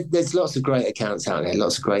mean, there's lots of great accounts out there,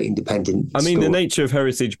 lots of great independent. I mean, the nature of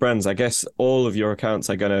heritage brands, I guess all of your accounts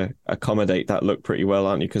are going to accommodate that look pretty well,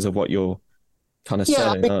 aren't you? Because of what you're kind of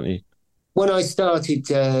selling, aren't you? When I started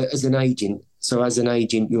as an agent,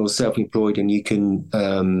 you're self-employed and you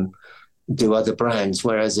can do other brands,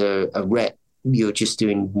 whereas a rep, you're just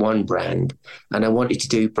doing one brand. And I wanted to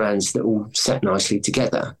do brands that all sat nicely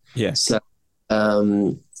together. Yeah. So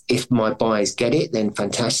if my buyers get it, then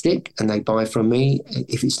fantastic, and they buy from me.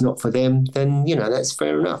 If it's not for them, then, that's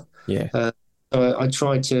fair enough. Yeah. I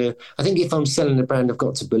try to, I think if I'm selling a brand, I've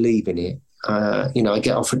got to believe in it. I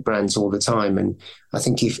get offered brands all the time, and I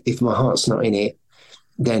think if my heart's not in it,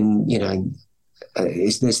 then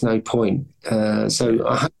there's no point.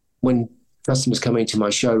 When customers come into my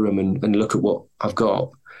showroom and look at what I've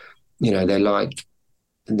got, they're like,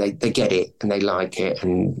 and they get it and they like it,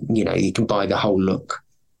 and you can buy the whole look.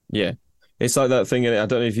 Yeah, it's like that thing. I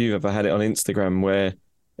don't know if you've ever had it on Instagram where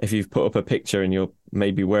if you've put up a picture and you're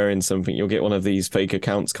maybe wearing something, you'll get one of these fake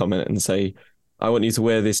accounts comment and say, I want you to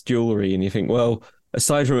wear this jewellery. And you think, well,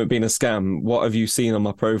 aside from it being a scam, what have you seen on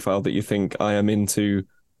my profile that you think I am into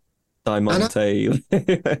Diamante?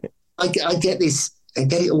 I get this. I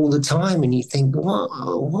get it all the time. And you think, what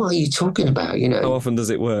are you talking about? How often does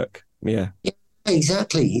it work? Yeah,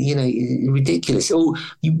 exactly. Ridiculous. Oh,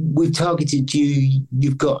 we've targeted you.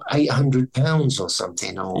 You've got £800 or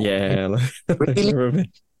something. Or,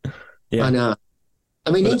 really? Yeah. I know. I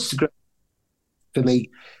mean, Instagram, for me,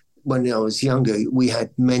 when I was younger, we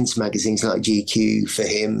had men's magazines like GQ, For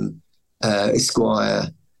Him, Esquire,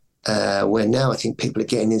 where now I think people are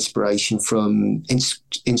getting inspiration from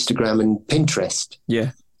Instagram and Pinterest.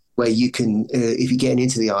 Yeah. Where you can, if you're getting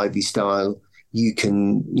into the Ivy style, you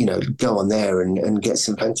can, go on there and get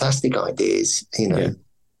some fantastic ideas, And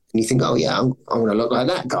you think, oh, yeah, I want to look like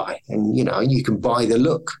that guy. And, you can buy the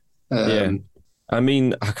look. I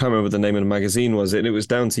mean, I can't remember what the name of the magazine was. It was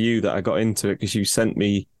down to you that I got into it because you sent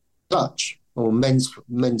me Touch or Men's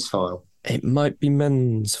File. It might be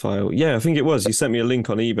Men's File. Yeah, I think it was. You sent me a link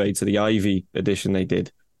on eBay to the Ivy edition they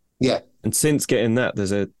did. Yeah. And since getting that,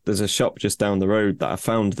 there's a shop just down the road that I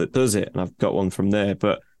found that does it, and I've got one from there.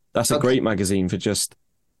 But that's a great magazine for just,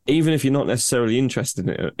 even if you're not necessarily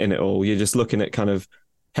interested in it all, you're just looking at kind of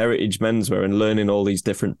heritage menswear and learning all these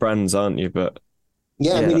different brands, aren't you? But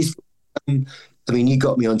I mean, you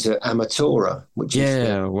got me onto Amatora, which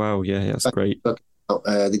is wow, that's great.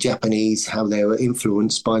 The Japanese, how they were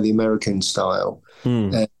influenced by the American style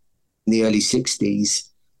in the early 60s,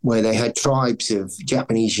 where they had tribes of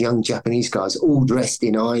young Japanese guys all dressed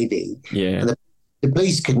in ivy. Yeah. And the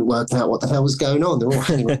police couldn't work out what the hell was going on. They're all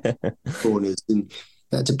hanging on corners and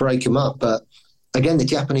had to break them up. But again, the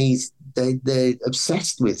Japanese, they're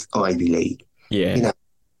obsessed with Ivy League. Yeah.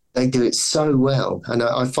 They do it so well. And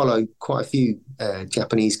I follow quite a few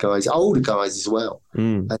Japanese guys, older guys as well.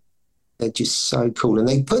 And they're just so cool. And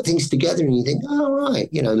they put things together and you think, oh, right,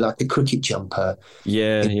 like a cricket jumper.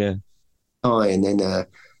 Yeah. And then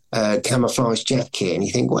a camouflage jacket. And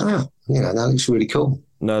you think, wow, that looks really cool.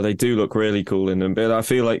 No, they do look really cool in them. But I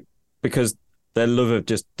feel like because their love of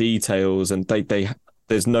just details and they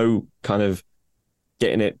there's no kind of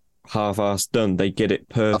getting it half-assed done. They get it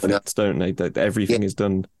perfect, don't they? Everything is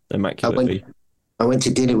done immaculately. I went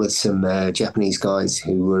to dinner with some Japanese guys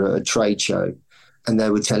who were at a trade show, and they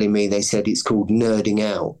were telling me, they said it's called nerding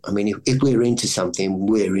out. I mean, if we're into something,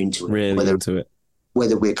 we're into it. Really into it.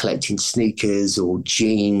 Whether we're collecting sneakers or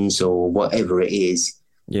jeans or whatever it is,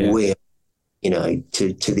 we're,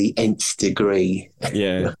 to the nth degree.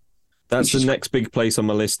 Yeah. That's the next big place on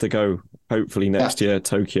my list to go. Hopefully next year,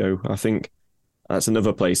 Tokyo. I think that's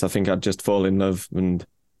another place I think I'd just fall in love and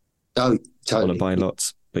totally want to buy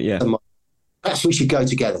lots. But yeah. Perhaps we should go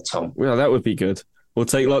together, Tom. Well, that would be good. We'll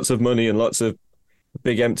take lots of money and lots of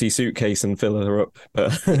big empty suitcase and fill her up.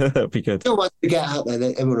 But that'd be good. Once we get out there,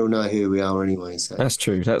 everyone will know who we are anyway. So. That's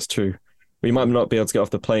true. We might not be able to get off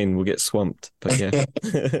the plane. We'll get swamped. But yeah.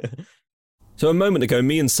 So a moment ago,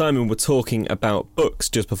 me and Simon were talking about books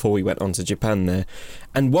just before we went on to Japan there.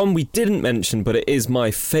 And one we didn't mention, but it is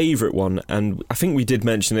my favourite one, and I think we did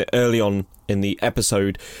mention it early on in the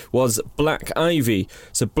episode, was Black Ivy.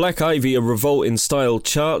 So Black Ivy, a revolt in style,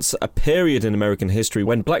 charts a period in American history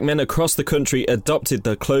when black men across the country adopted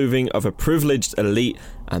the clothing of a privileged elite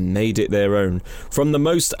and made it their own. From the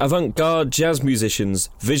most avant-garde jazz musicians,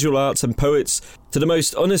 visual arts and poets, to the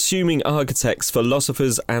most unassuming architects,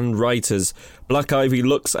 philosophers and writers, Black Ivy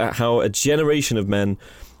looks at how a generation of men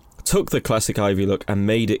took the classic Ivy look and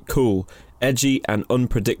made it cool, edgy and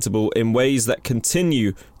unpredictable in ways that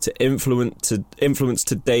continue to influence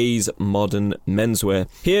today's modern menswear.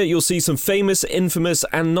 Here you'll see some famous, infamous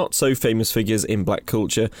and not so famous figures in black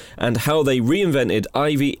culture and how they reinvented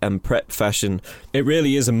Ivy and prep fashion. It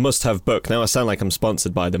really is a must-have book. Now I sound like I'm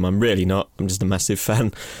sponsored by them. I'm really not. I'm just a massive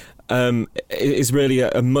fan. It's really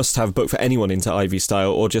a must-have book for anyone into Ivy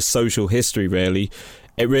style or just social history, really.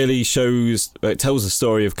 It really it tells the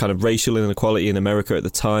story of kind of racial inequality in America at the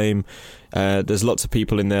time. There's lots of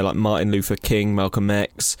people in there like Martin Luther King, Malcolm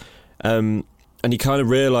X, and you kind of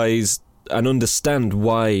realise and understand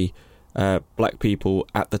why black people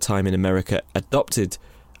at the time in America adopted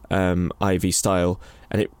Ivy style.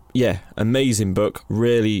 And amazing book.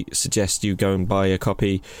 Really suggest you go and buy a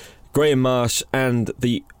copy. Graham Marsh and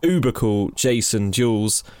the uber cool Jason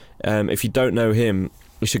Jules. If you don't know him,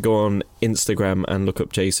 you should go on Instagram and look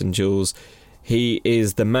up Jason Jules. He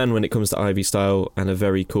is the man when it comes to Ivy style and a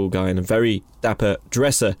very cool guy and a very dapper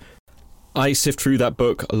dresser. I sift through that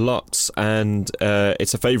book lots and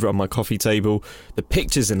it's a favourite on my coffee table. The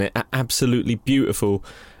pictures in it are absolutely beautiful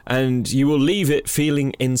and you will leave it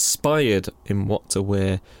feeling inspired in what to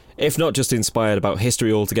wear. If not just inspired about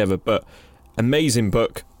history altogether, but amazing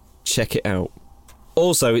book. Check it out.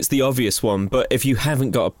 Also, it's the obvious one, but if you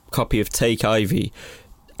haven't got a copy of Take Ivy,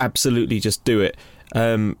 absolutely just do it.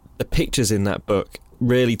 The pictures in that book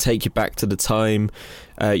really take you back to the time.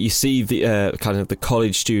 You see the kind of the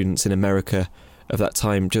college students in America of that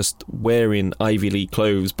time just wearing Ivy League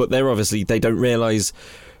clothes, but they don't realise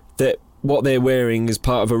that what they're wearing is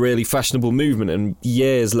part of a really fashionable movement. And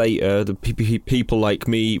years later, the people like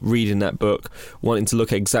me reading that book, wanting to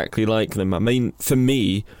look exactly like them. I mean, for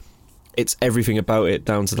me, it's everything about it,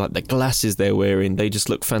 down to like the glasses they're wearing. They just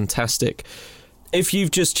look fantastic. If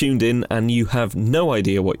you've just tuned in and you have no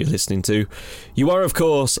idea what you're listening to, you are, of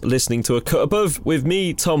course, listening to A Cut Above with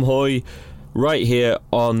me, Tom Hoy, right here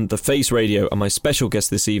on The Face Radio. And my special guest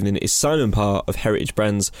this evening is Simon Parr of Heritage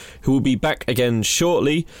Brands, who will be back again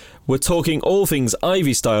shortly. We're talking all things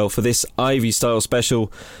Ivy style for this Ivy style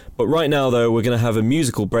special. But right now, though, we're going to have a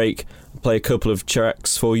musical break, play a couple of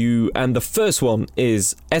tracks for you. And the first one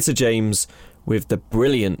is Etta James with the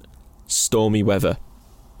brilliant Stormy Weather.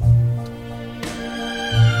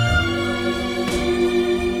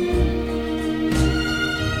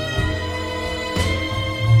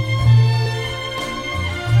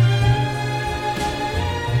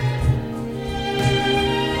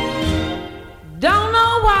 Don't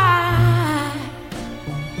know why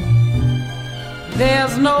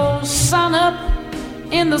there's no sun up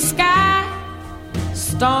in the sky.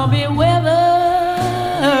 Stormy weather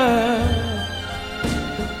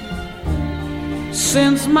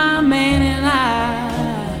since my man and I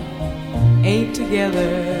ain't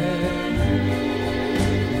together.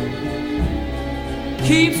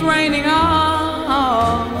 Keeps raining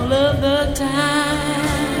all of the time.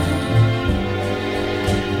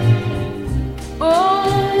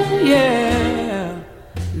 Oh yeah,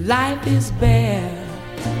 life is bare.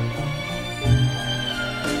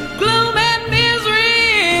 Gloom and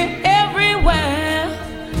misery everywhere.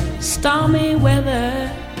 Stormy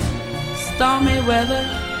weather, stormy weather.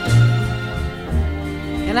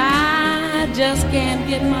 And I just can't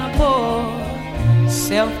get my poor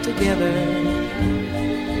self together.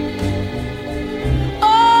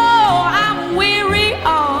 Oh, I'm weary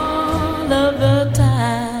all of the time.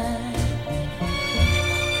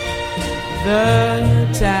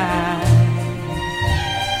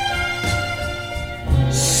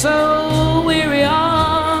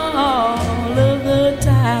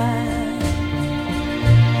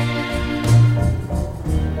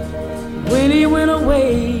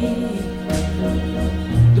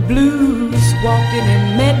 walked in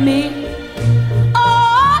and met me.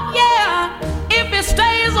 Oh yeah, if he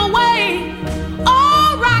stays away,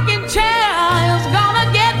 oh, rocking chair is gonna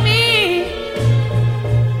get me.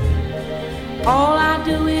 All I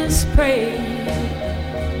do is pray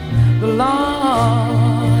the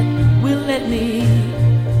Lord will let me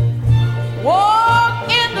walk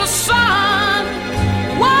in the sun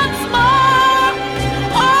once more.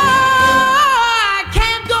 Oh, I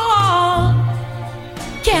can't go on,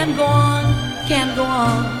 can't go on, can't go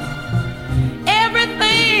on.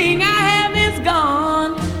 Everything I have is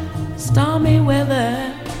gone. Stormy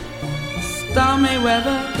weather, stormy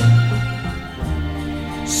weather.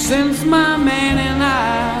 Since my man and I,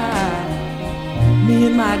 me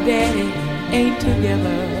and my daddy ain't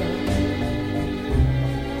together.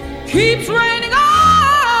 Keeps raining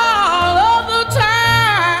all of the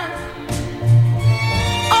time.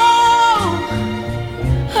 Oh,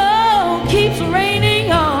 oh, keeps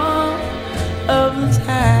raining all of the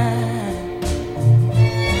time.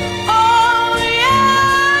 Oh,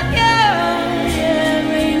 yeah, yeah, yeah,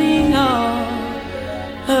 raining all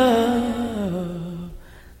of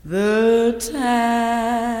the time.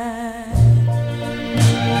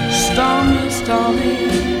 Stormy, stormy,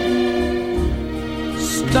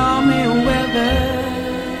 stormy weather.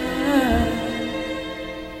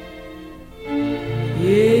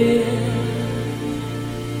 Yeah.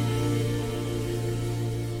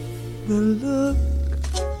 The look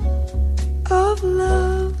of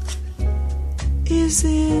love is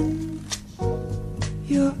in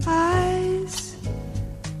your eyes.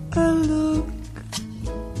 A look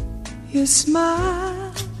your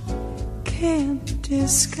smile can't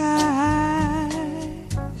disguise.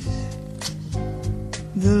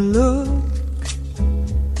 The look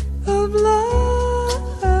of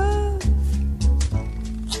love,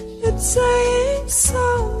 it's saying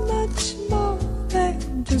so much more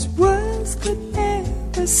than just words could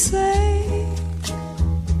ever say.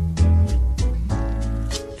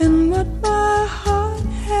 And what my heart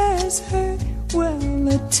has heard, well,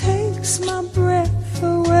 it takes my breath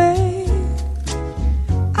away.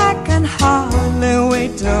 I can hardly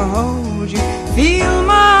wait to hold you, feel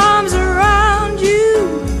my arms around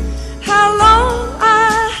you. How long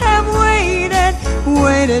I have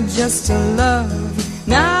waited just to love you.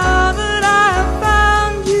 Now that I've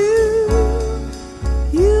found you,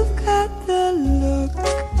 you've got the look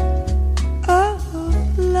of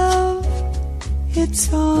love.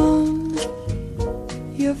 It's on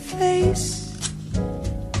your face,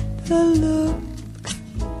 the look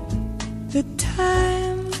that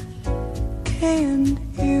time can't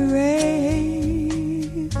erase.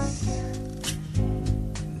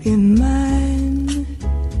 Be mine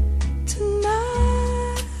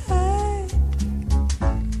tonight.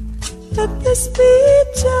 Let this be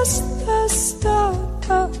just the start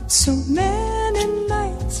of so many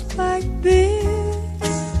nights like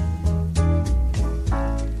this.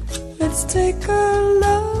 Let's take a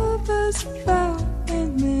lover's vow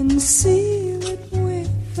and then seal it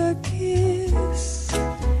with a kiss.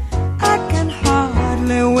 I can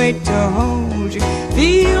hardly wait to hold you,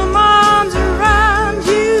 feel my arms around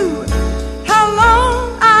you. How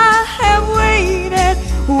long I have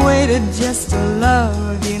waited just to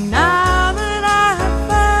love you. Now that I have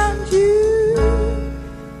found you,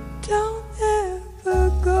 don't ever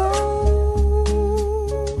go,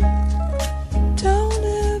 don't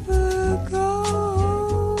ever go.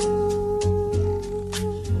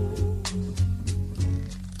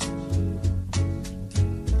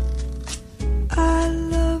 I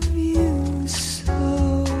love you so.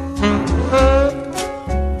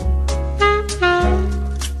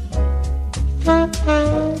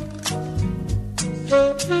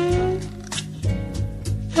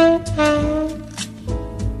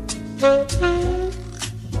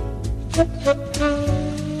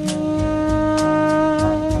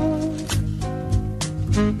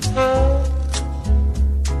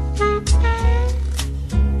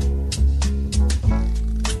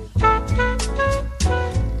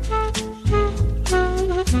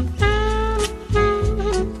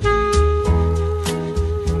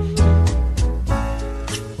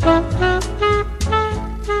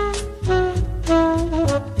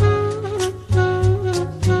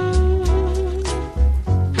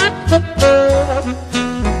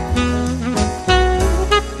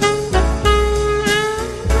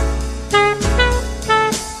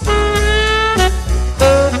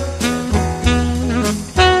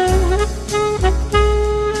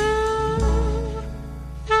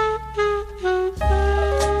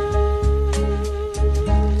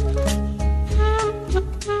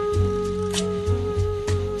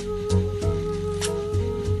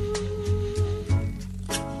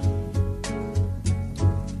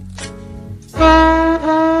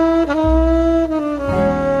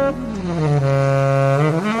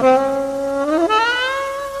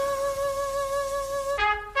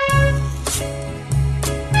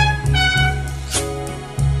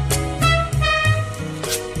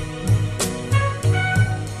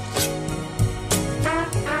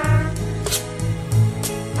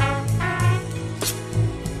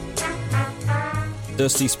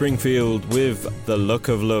 Dusty Springfield with The Luck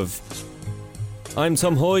of Love. I'm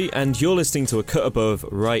Tom Hoy, and you're listening to A Cut Above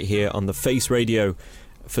right here on the Face Radio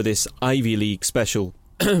for this Ivy League special.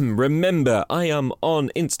 Remember, I am on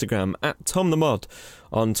Instagram at Tom the Mod,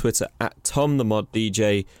 on Twitter at Tom the Mod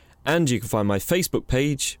DJ, and you can find my Facebook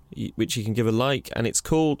page, which you can give a like, and it's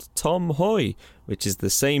called Tom Hoy, which is the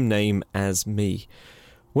same name as me.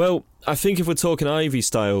 Well, I think if we're talking Ivy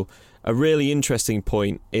style, a really interesting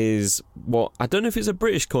point is what, I don't know if it's a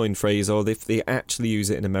British coined phrase or if they actually use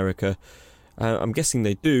it in America. I'm guessing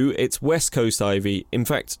they do. It's West Coast Ivy. In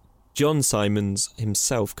fact, John Simons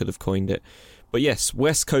himself could have coined it. But yes,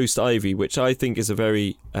 West Coast Ivy, which I think is a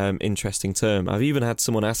very interesting term. I've even had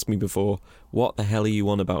someone ask me before, what the hell are you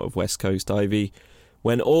on about with West Coast Ivy,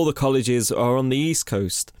 when all the colleges are on the East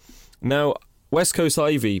Coast? Now, West Coast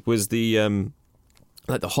Ivy was the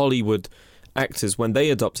like the Hollywood actors when they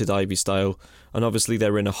adopted Ivy style, and obviously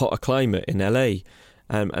they're in a hotter climate in LA,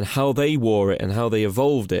 and how they wore it and how they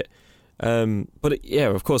evolved it.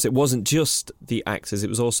 Of course, it wasn't just the actors, it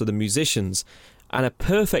was also the musicians. And a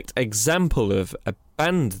perfect example of a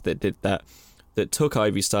band that did that took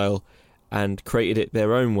Ivy style and created it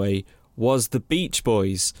their own way, was the Beach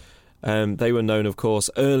Boys. They were known, of course,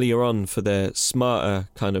 earlier on for their smarter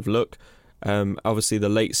kind of look. Obviously, the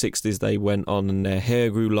late 60s, they went on and their hair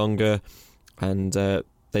grew longer, and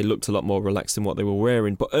they looked a lot more relaxed in what they were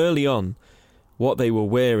wearing. But early on, what they were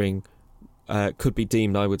wearing could be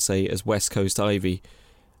deemed, I would say, as West Coast Ivy.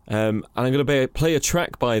 And I'm going to play a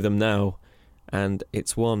track by them now, and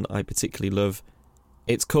it's one I particularly love.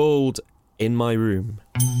 It's called In My Room.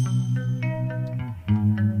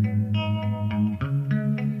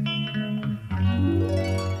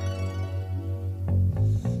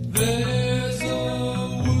 There's a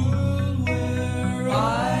world where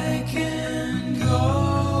I can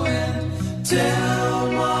go and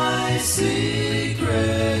tell my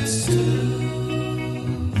secrets to.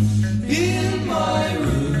 In my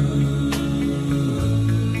room,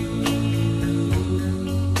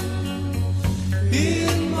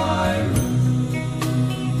 in my room,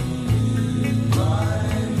 in my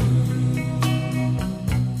room.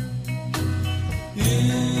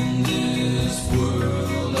 In this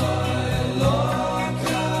world I lock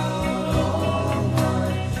out all my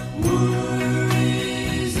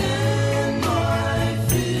worries and my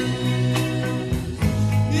fears.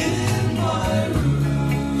 In my room.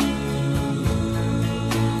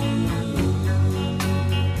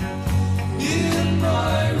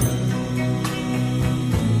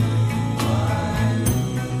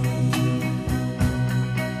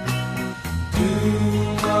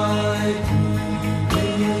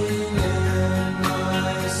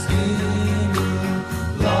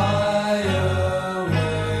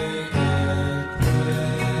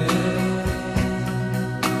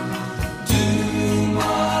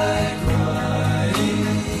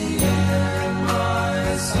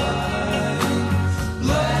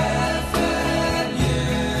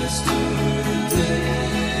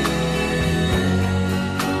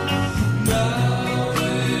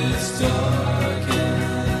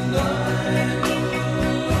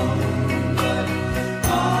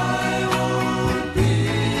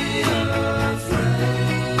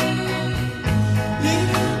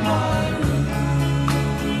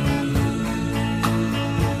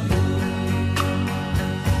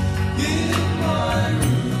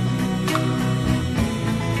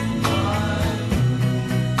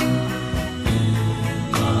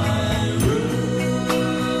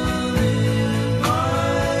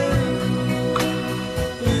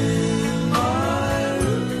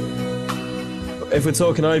 If we're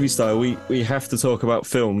talking Ivy style, we have to talk about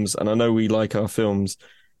films, and I know we like our films.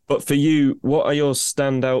 But for you, what are your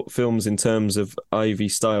standout films in terms of Ivy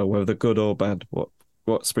style, whether good or bad? What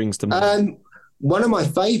springs to mind? One of my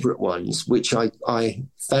favourite ones, which I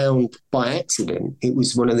found by accident, it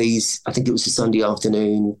was one of these, I think it was a Sunday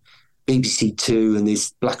afternoon, BBC Two, and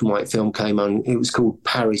this black and white film came on. It was called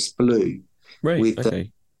Paris Blue. Right, with,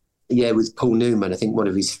 okay. With Paul Newman, I think one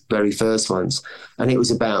of his very first ones. And it was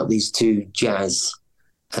about these two jazz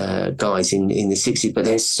guys in the 60s, but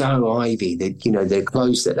they're so Ivy, that, you know, their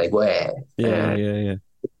clothes that they wear. Yeah.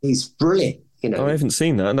 It's brilliant, you know. I haven't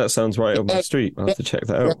seen that, and that sounds right up my street. I'll have to check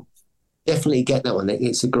that out. Definitely get that one.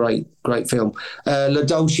 It's a great film. La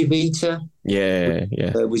Dolce Vita. Yeah.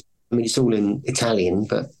 It's all in Italian,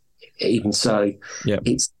 but even so,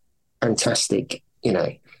 it's fantastic, you know.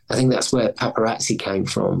 I think that's where Paparazzi came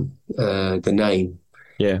from, the name.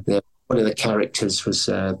 Yeah. One of the characters was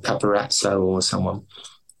Paparazzo or someone.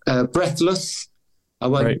 Breathless. I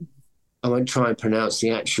won't try and pronounce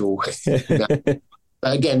the actual.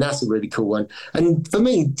 But again, that's a really cool one. And for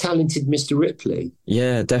me, Talented Mr. Ripley.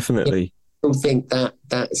 Yeah, definitely. I still think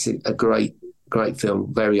that's a great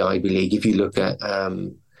film, very Ivy League. If you look at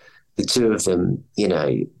the two of them,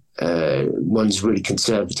 one's really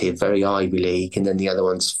conservative, very Ivy League, and then the other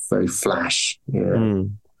one's very flash.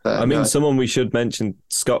 Someone we should mention,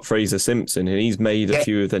 Scott Fraser Simpson, and he's made a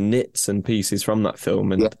few of the knits and pieces from that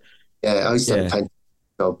film. And he's done a fantastic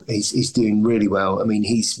job. He's doing really well. I mean,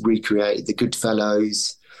 he's recreated the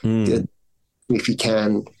Goodfellas, If You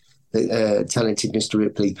Can, Talented Mr.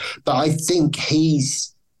 Ripley. But I think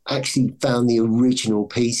he's actually found the original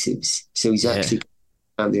pieces. So he's actually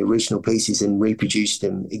found the original pieces and reproduced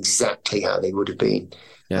them exactly how they would have been.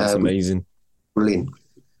 Yeah, that's amazing. Brilliant.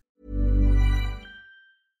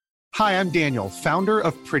 Hi, I'm Daniel, founder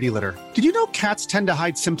of Pretty Litter. Did you know cats tend to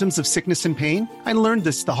hide symptoms of sickness and pain? I learned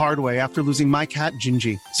this the hard way after losing my cat,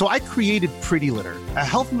 Gingy. So I created Pretty Litter, a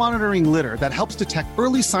health monitoring litter that helps detect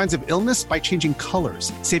early signs of illness by changing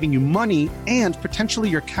colors, saving you money and potentially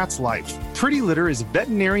your cat's life. Pretty Litter is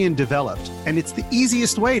veterinarian developed, and it's the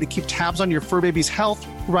easiest way to keep tabs on your fur baby's health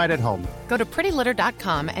right at home. Go to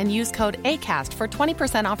prettylitter.com and use code ACAST for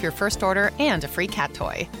 20% off your first order and a free cat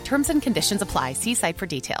toy. Terms and conditions apply. See site for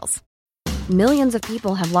details. Millions of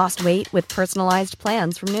people have lost weight with personalized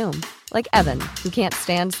plans from Noom. Like Evan, who can't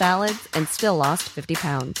stand salads and still lost 50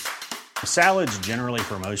 pounds. Salads generally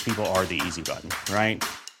for most people are the easy button, right?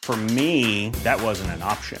 For me, that wasn't an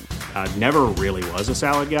option. I never really was a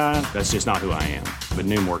salad guy. That's just not who I am. But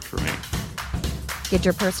Noom worked for me. Get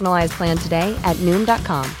your personalized plan today at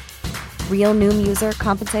Noom.com. Real Noom user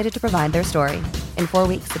compensated to provide their story. In 4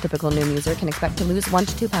 weeks, the typical Noom user can expect to lose 1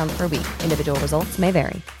 to 2 pounds per week. Individual results may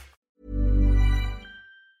vary.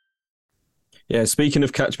 Yeah, speaking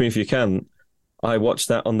of Catch Me If You Can, I watched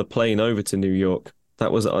that on the plane over to New York.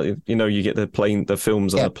 That was, you get the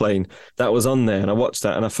films on the plane. That was on there, and I watched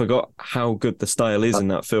that, and I forgot how good the style is in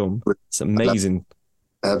that film. It's amazing.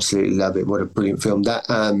 Absolutely love it. What a brilliant film. That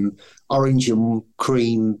orange and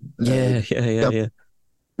cream. Yeah.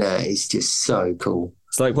 That is just so cool.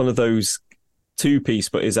 It's like one of those two-piece,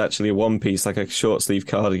 but is actually a one-piece, like a short-sleeve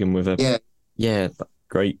cardigan with a... Yeah,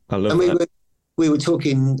 great. I love that. We were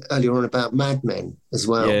talking earlier on about Mad Men as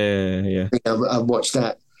well. Yeah. I watched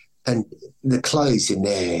that, and the clothes in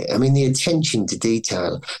there. I mean, the attention to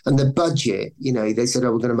detail and the budget. They said,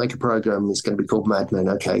 "Oh, we're going to make a program. It's going to be called Mad Men."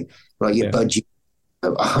 Okay, right. Your budget,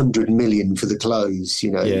 $100 million for the clothes.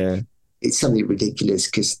 It's something ridiculous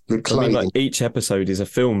because the clothing. I mean, each episode is a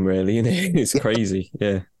film, really, isn't it? It's crazy.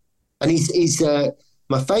 Yeah. And he's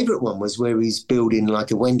my favourite one was where he's building like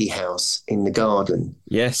a Wendy house in the garden.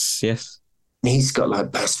 Yes. And he's got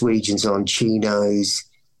like Basque regions on, chinos.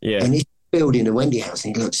 Yeah. And he's building a Wendy house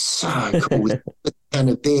and he looks so cool with a can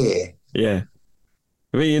of beer. Yeah.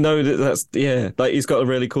 I mean, that's like he's got a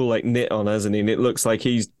really cool like knit on, hasn't he? And it looks like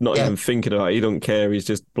he's not even thinking about it. He don't care. He's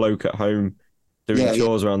just bloke at home doing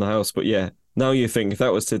chores around the house. But now you think if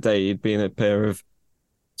that was today, he'd be in a pair of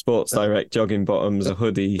Sports Direct jogging bottoms, a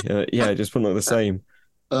hoodie. It just wouldn't look the same.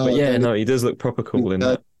 But he does look proper cool in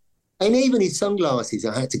that. And even his sunglasses,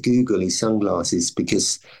 I had to Google his sunglasses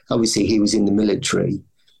because obviously he was in the military.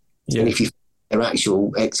 Yeah. And if you they're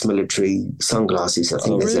actual ex-military sunglasses, I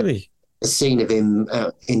think there's a scene of him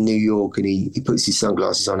out in New York and he puts his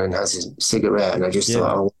sunglasses on and has his cigarette. And I just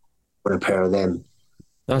thought, I want a pair of them.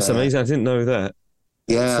 That's amazing. I didn't know that.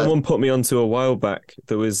 Yeah. Someone put me onto a while back.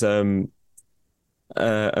 There was an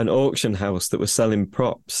auction house that was selling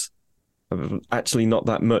props. Actually, not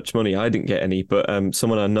that much money. I didn't get any, but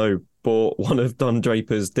someone I know bought one of Don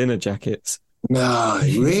Draper's dinner jackets. No,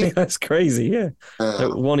 really? That's crazy, yeah.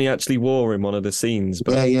 One he actually wore in one of the scenes.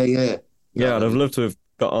 But Yeah, I'd have loved to have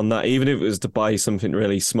got on that, even if it was to buy something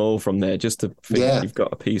really small from there, just to think you've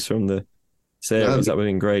got a piece from the series. That would have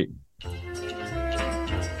been great.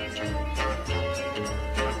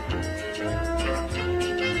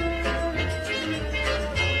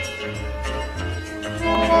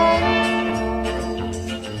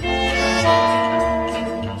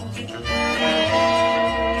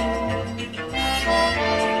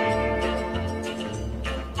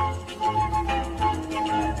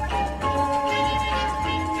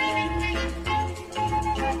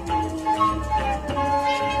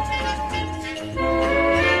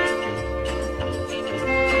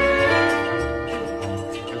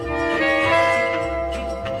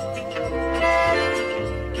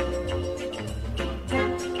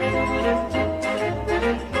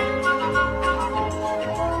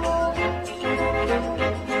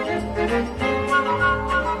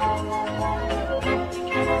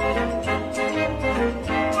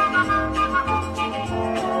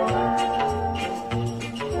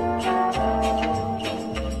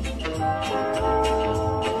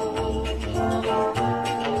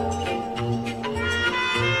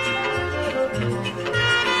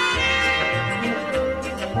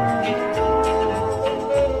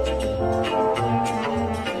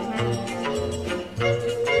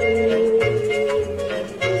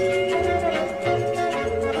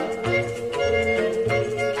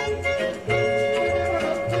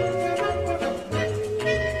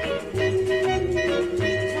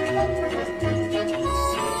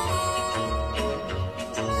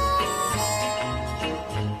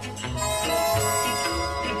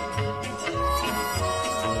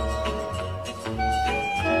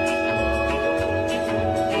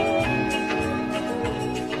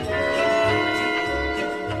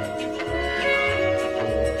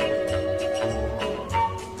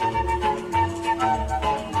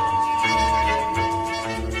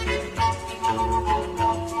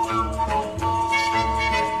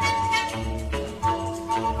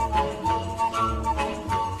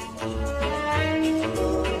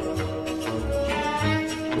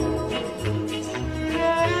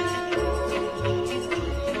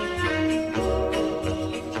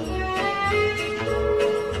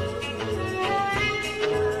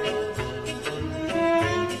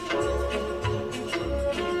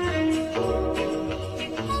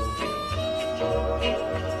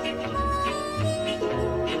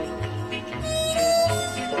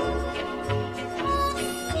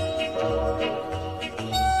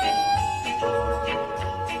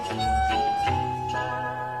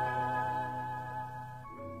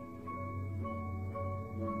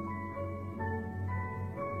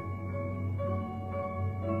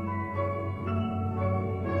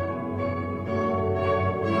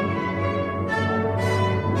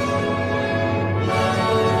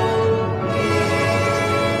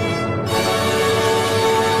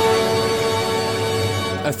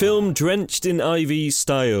 film Drenched in Ivy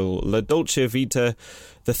Style, La Dolce Vita,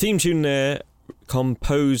 the theme tune there,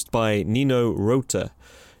 composed by Nino Rota.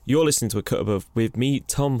 You're listening to A Cut Above with me,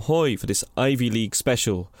 Tom Hoy, for this Ivy League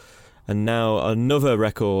special. And now another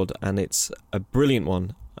record, and it's a brilliant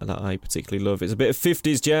one that I particularly love. It's a bit of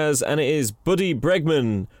 50s jazz, and it is Buddy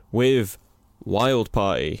Bregman with Wild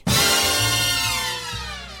Party.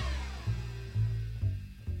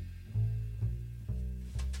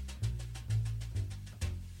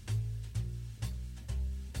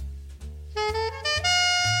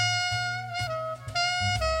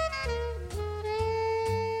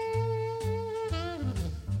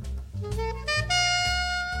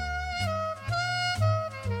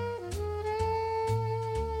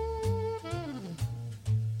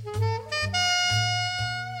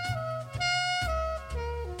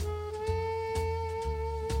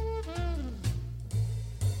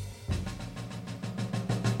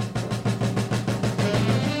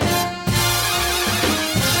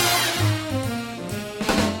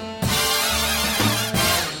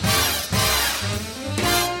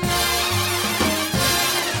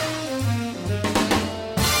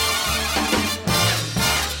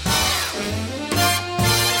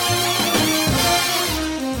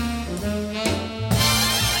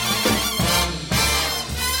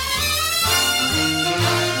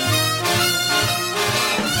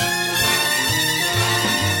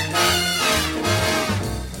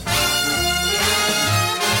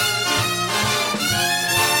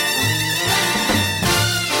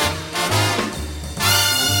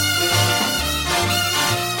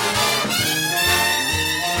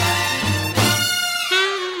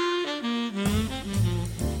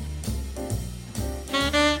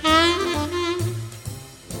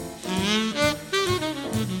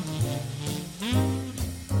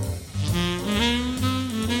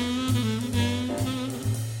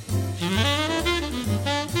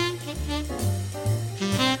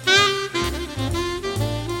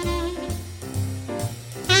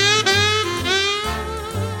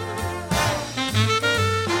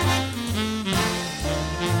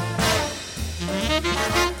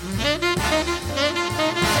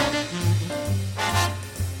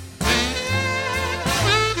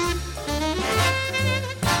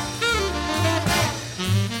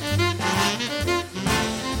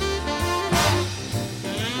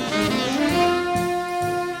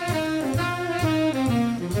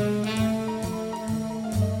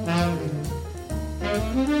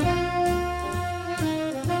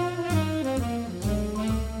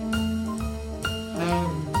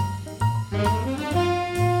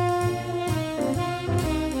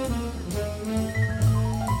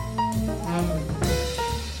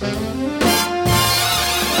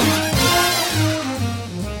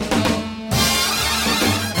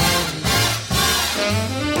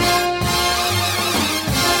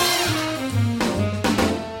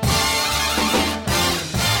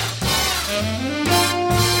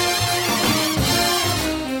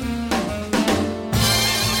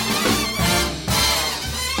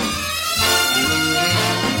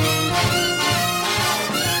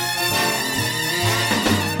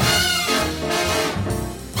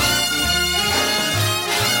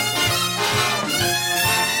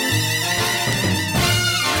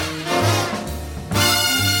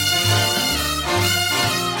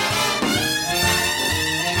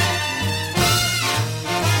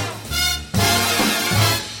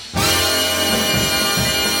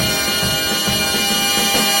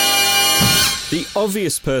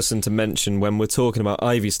 Obvious person to mention when we're talking about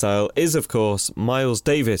Ivy Style is, of course, Miles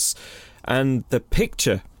Davis, and the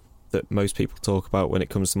picture that most people talk about when it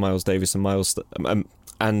comes to Miles Davis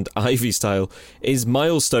and Ivy Style is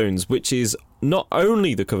Milestones, which is not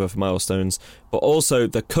only the cover for Milestones but also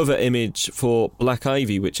the cover image for Black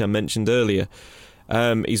Ivy, which I mentioned earlier.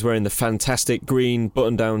 He's wearing the fantastic green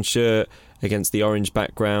button-down shirt against the orange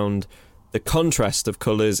background. The contrast of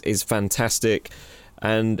colours is fantastic,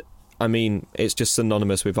 and I mean, it's just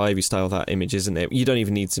synonymous with Ivy Style, that image, isn't it? You don't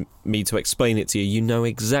even need me to explain it to you. You know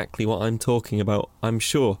exactly what I'm talking about, I'm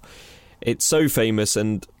sure. It's so famous,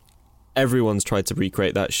 and everyone's tried to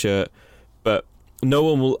recreate that shirt, but no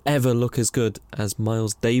one will ever look as good as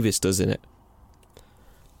Miles Davis does in it.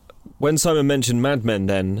 When Simon mentioned Mad Men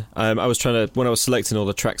then, I was trying to, when I was selecting all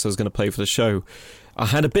the tracks I was going to play for the show, I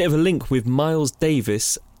had a bit of a link with Miles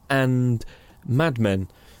Davis and Mad Men.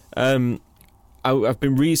 I've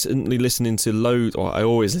been recently listening to I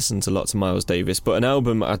always listen to lots of Miles Davis, but an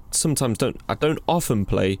album I don't often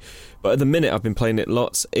play, but at the minute I've been playing it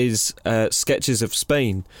lots, is Sketches of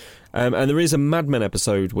Spain. And there is a Mad Men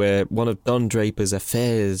episode where one of Don Draper's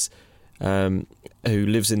affairs, who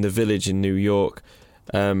lives in the village in New York,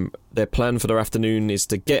 Their plan for their afternoon is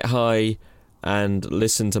to get high and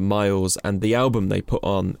listen to Miles, and the album they put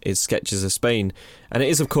on is Sketches of Spain, and it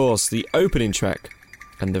is of course the opening track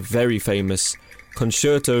and the very famous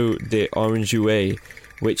Concerto de Aranjuez,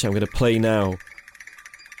 which I'm going to play now.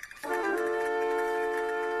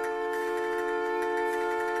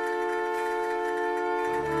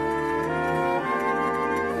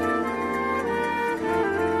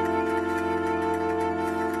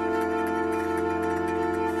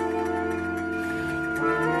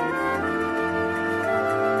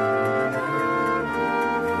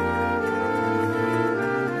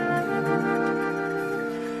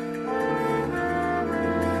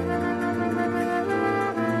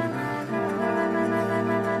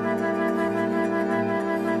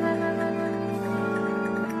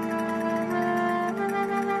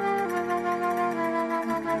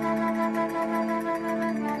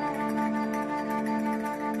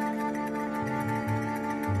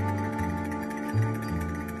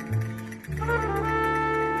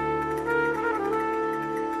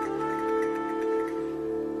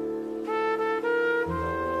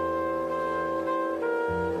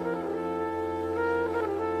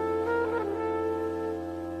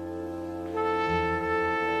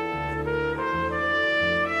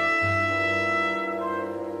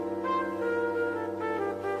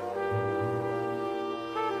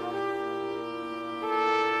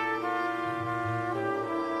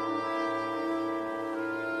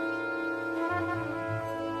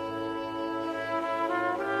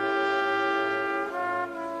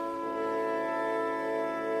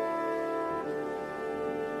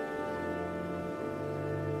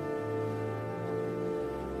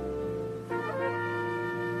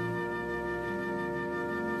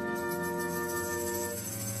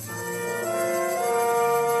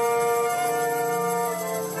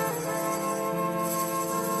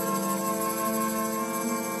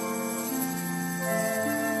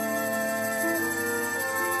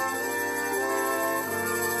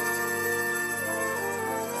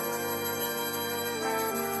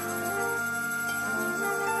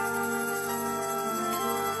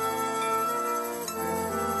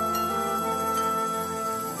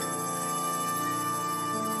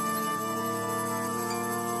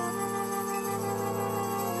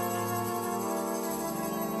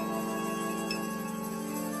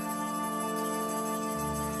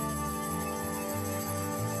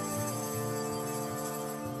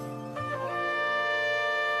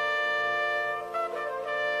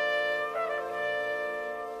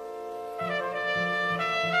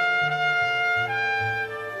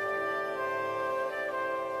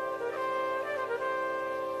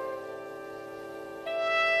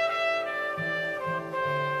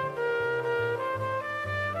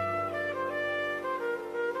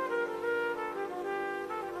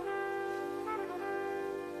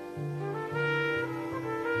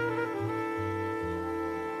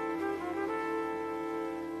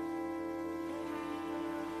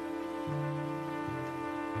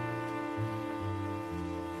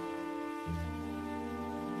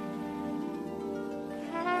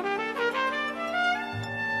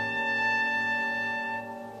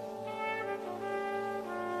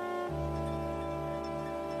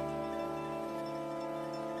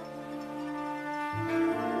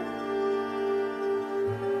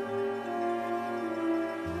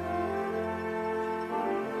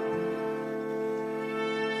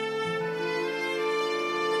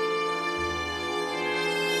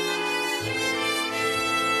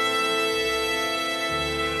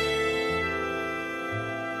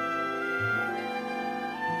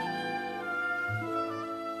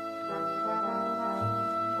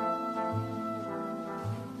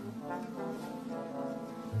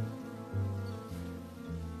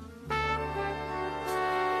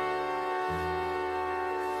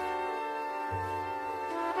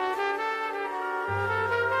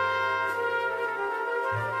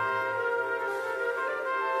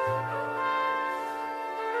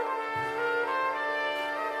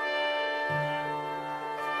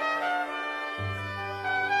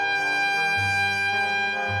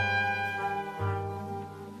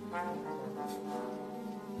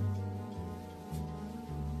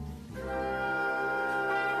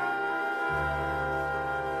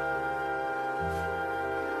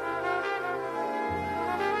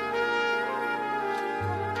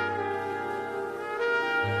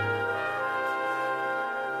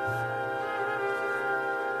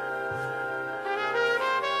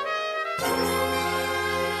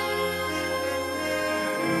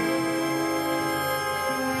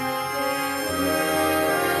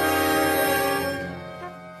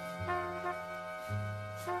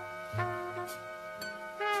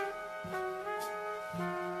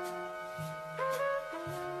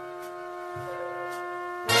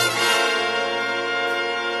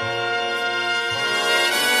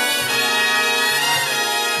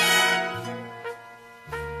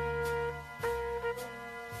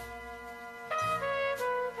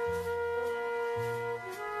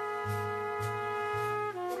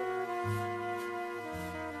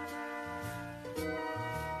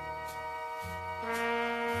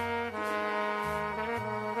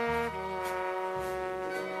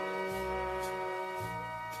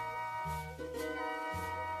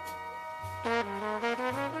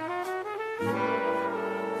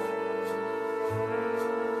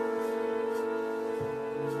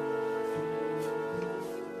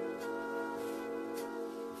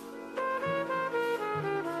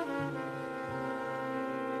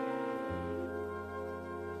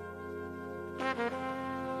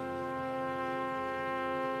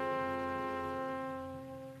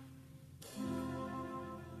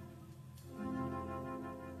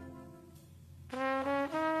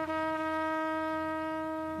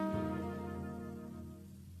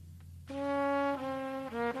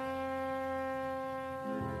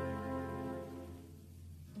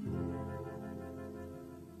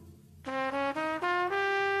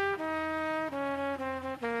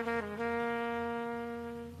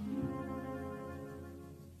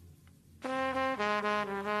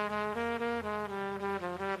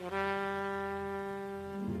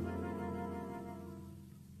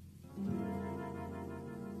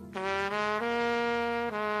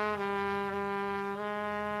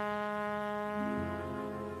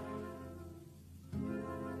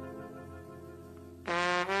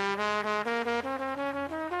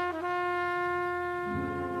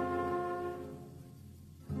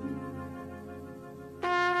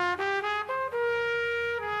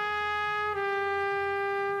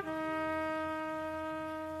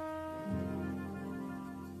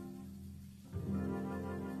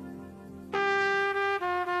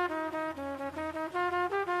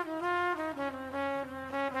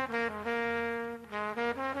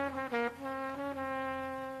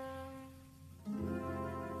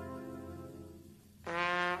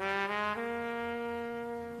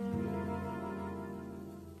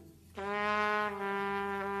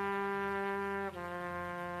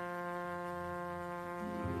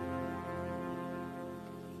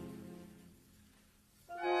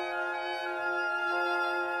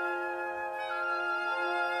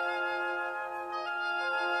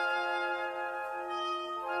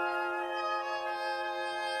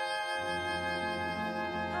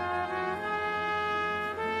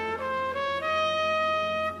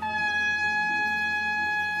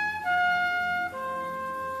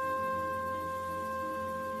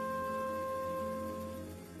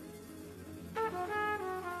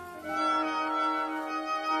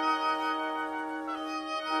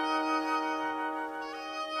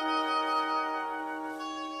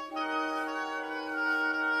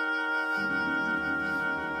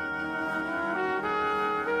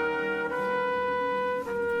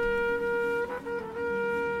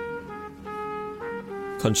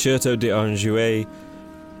 Concerto d'Anjouet,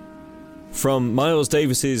 from Miles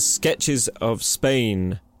Davis's Sketches of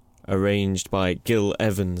Spain, arranged by Gil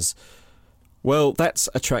Evans. Well, that's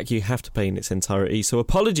a track you have to play in its entirety, so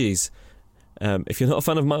apologies if you're not a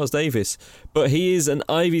fan of Miles Davis. But he is an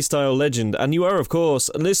Ivy Style legend, and you are, of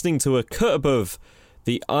course, listening to a cut above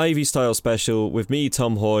the Ivy Style special with me,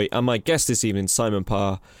 Tom Hoy, and my guest this evening, Simon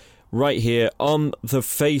Parr, right here on The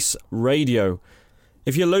Face Radio.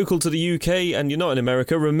 If you're local to the UK and you're not in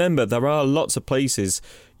America, remember there are lots of places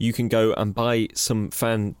you can go and buy some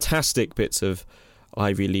fantastic bits of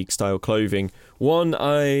Ivy League style clothing. One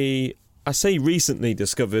I say recently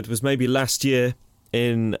discovered was maybe last year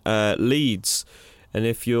in Leeds. And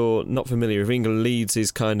if you're not familiar with England, Leeds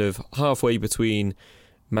is kind of halfway between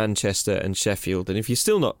Manchester and Sheffield. And if you're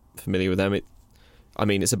still not familiar with them,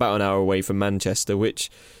 it's about an hour away from Manchester, which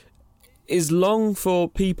is long for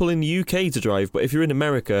people in the UK to drive. But if you're in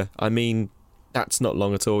America, that's not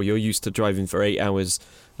long at all. You're used to driving for 8 hours,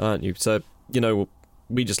 aren't you? So,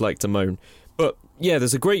 we just like to moan. But yeah,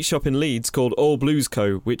 there's a great shop in Leeds called All Blues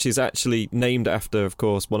Co., which is actually named after, of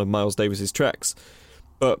course, one of Miles Davis's tracks.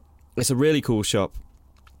 But it's a really cool shop,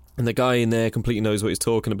 and the guy in there completely knows what he's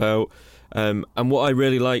talking about. And what I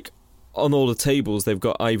really like, on all the tables, they've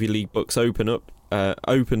got Ivy League books opened up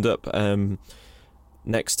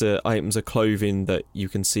next to items of clothing that you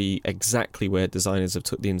can see exactly where designers have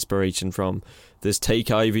took the inspiration from. There's Take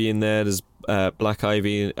Ivy in there, there's Black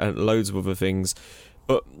Ivy, and loads of other things.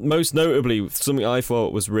 But most notably, something I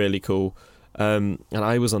thought was really cool, and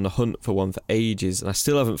I was on the hunt for one for ages, and I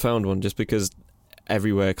still haven't found one just because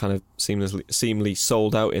everywhere kind of seemingly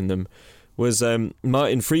sold out in them, was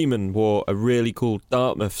Martin Freeman wore a really cool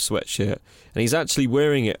Dartmouth sweatshirt, and he's actually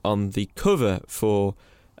wearing it on the cover for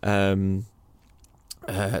not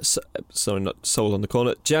Soul on the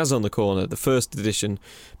Corner, Jazz on the Corner, the first edition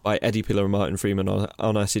by Eddie Pillar and Martin Freeman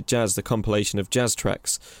on Acid Jazz, the compilation of jazz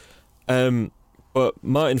tracks. But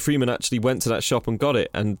Martin Freeman actually went to that shop and got it,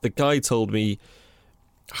 and the guy told me,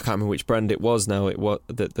 I can't remember which brand it was now,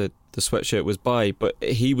 that the sweatshirt was by, but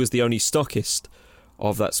he was the only stockist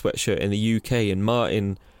of that sweatshirt in the UK, and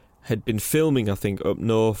Martin had been filming, I think, up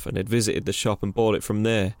north, and had visited the shop and bought it from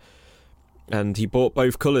there. And he bought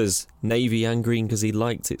both colours, navy and green, because he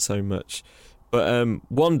liked it so much. But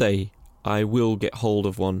one day I will get hold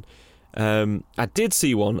of one. I did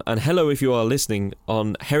see one, and hello if you are listening,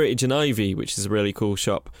 on Heritage and Ivy, which is a really cool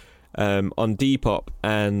shop, on Depop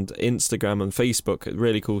and Instagram and Facebook, a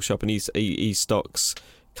really cool shop, and he stocks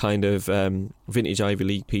kind of vintage Ivy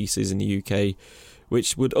League pieces in the UK,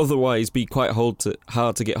 which would otherwise be quite hard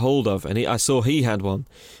to get hold of, and I saw he had one,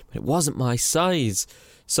 but it wasn't my size.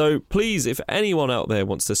 So please, if anyone out there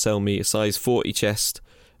wants to sell me a size 40 chest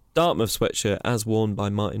Dartmouth sweatshirt as worn by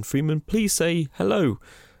Martin Freeman, please say hello.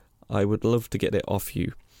 I would love to get it off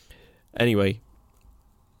you. Anyway,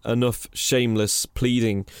 enough shameless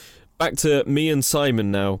pleading. Back to me and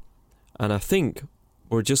Simon now. And I think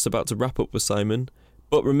we're just about to wrap up with Simon.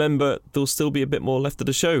 But remember, there'll still be a bit more left of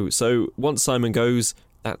the show. So once Simon goes,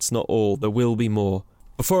 that's not all. There will be more.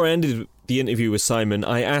 Before I ended the interview with Simon,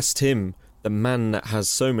 I asked him, the man that has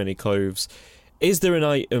so many clothes, is there an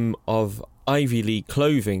item of Ivy League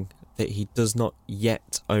clothing that he does not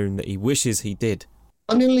yet own that he wishes he did?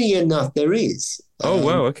 Funnily enough, there is. Oh,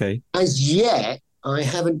 wow, okay. As yet, I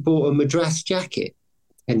haven't bought a Madras jacket.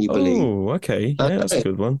 Can you believe? Oh, okay. Yeah, that's a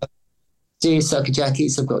good one. Seersucker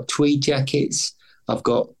jackets. I've got tweed jackets. I've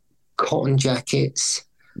got cotton jackets.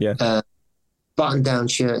 Yeah. Button-down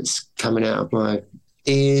shirts coming out of my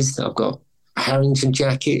ears. I've got Harrington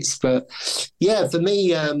jackets. But, yeah, for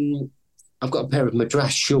me, I've got a pair of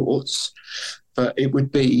Madras shorts, but it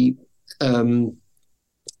would be...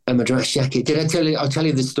 a Madras jacket. Did I tell you? I'll tell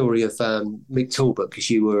you the story of Mick Talbot, because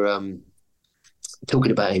you were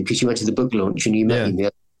talking about him, because you went to the book launch and you met him.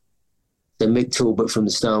 So Mick Talbot from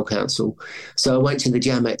the Style Council. So I went to the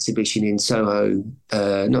Jam exhibition in Soho,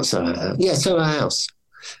 Soho House,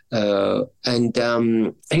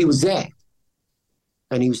 and he was there,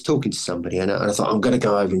 and he was talking to somebody, and I thought, I'm going to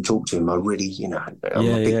go over and talk to him. I really,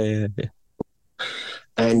 Yeah.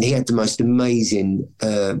 And he had the most amazing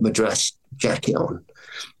Madras jacket on.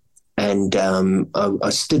 And I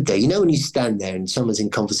stood there. You know when you stand there and someone's in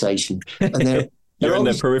conversation and you're in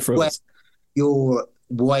their peripherals. You're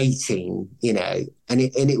waiting, and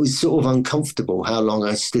it was sort of uncomfortable how long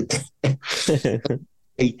I stood there.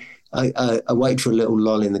 I waited for a little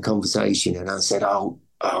lull in the conversation, and I said, "Oh,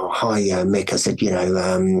 hi, Mick." I said,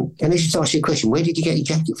 and I just asked you a question. Where did you get your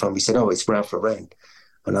jacket from? He said, "Oh, it's Ralph Lauren."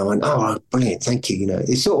 And I went, "Oh, brilliant, thank you."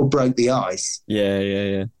 It sort of broke the ice.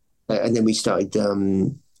 Yeah. And then we started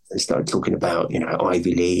talking about,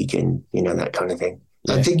 Ivy League and, that kind of thing.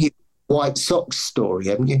 Yeah. I think you White Sox story,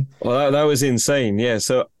 haven't you? Well, that was insane. Yeah.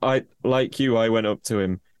 So I went up to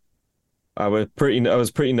him. I was pretty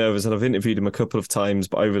nervous, and I've interviewed him a couple of times,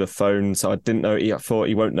 but over the phone. So I didn't know. I thought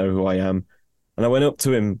he won't know who I am, and I went up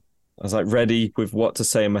to him. I was like ready with what to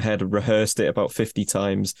say in my head. I rehearsed it about 50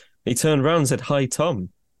 times. He turned around and said, "Hi, Tom,"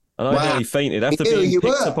 and I nearly fainted after being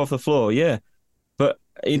picked up off the floor. Yeah, but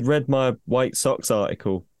he'd read my White Sox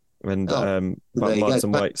article and about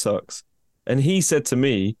Boston White Sox, and he said to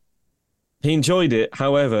me, he enjoyed it.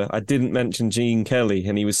 However, I didn't mention Gene Kelly,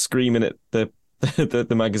 and he was screaming at the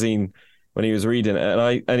magazine when he was reading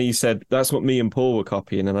it, and he said, "That's what me and Paul were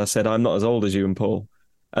copying," and I said, "I'm not as old as you and Paul."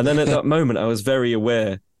 And then at that moment, I was very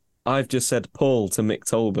aware. I've just said Paul to Mick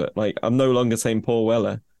Tolbert. Like, I'm no longer saying Paul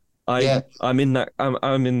Weller. I'm in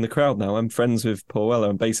the crowd now. I'm friends with Paul Weller.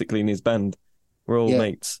 I'm basically in his band. We're all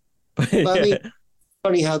mates. But I mean,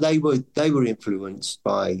 funny how they were influenced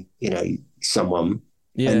by someone.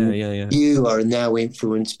 Yeah. You are now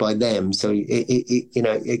influenced by them, so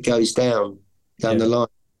it goes down the line.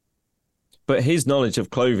 But his knowledge of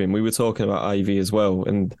clothing, we were talking about Ivy as well,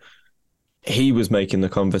 and he was making the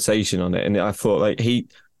conversation on it, and I thought I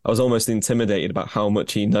was almost intimidated about how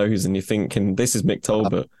much he knows, and you're thinking, this is Mick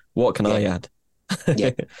Tolbert, what can I add?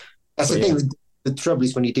 Yeah, that's the thing. The trouble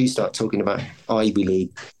is when you do start talking about Ivy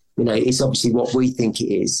League, it's obviously what we think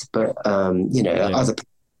it is, but other people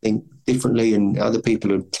think differently, and other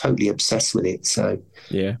people are totally obsessed with it. So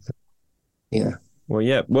yeah.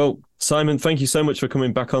 Well, Simon, thank you so much for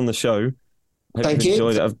coming back on the show. Thank you.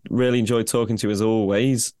 Enjoyed it. I've really enjoyed talking to you as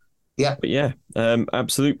always. Yeah. But yeah,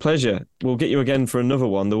 absolute pleasure. We'll get you again for another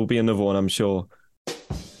one. There will be another one, I'm sure.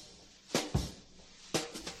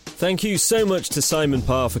 Thank you so much to Simon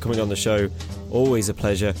Parr for coming on the show. Always a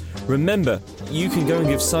pleasure. Remember, you can go and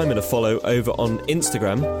give Simon a follow over on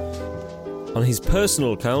Instagram. On his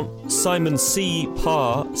personal account, Simon C.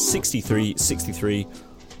 Parr 6363,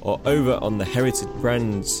 or over on the Heritage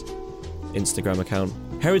Brands Instagram account,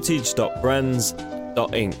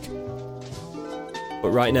 heritage.brands.inc. But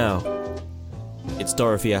right now, it's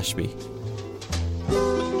Dorothy Ashby.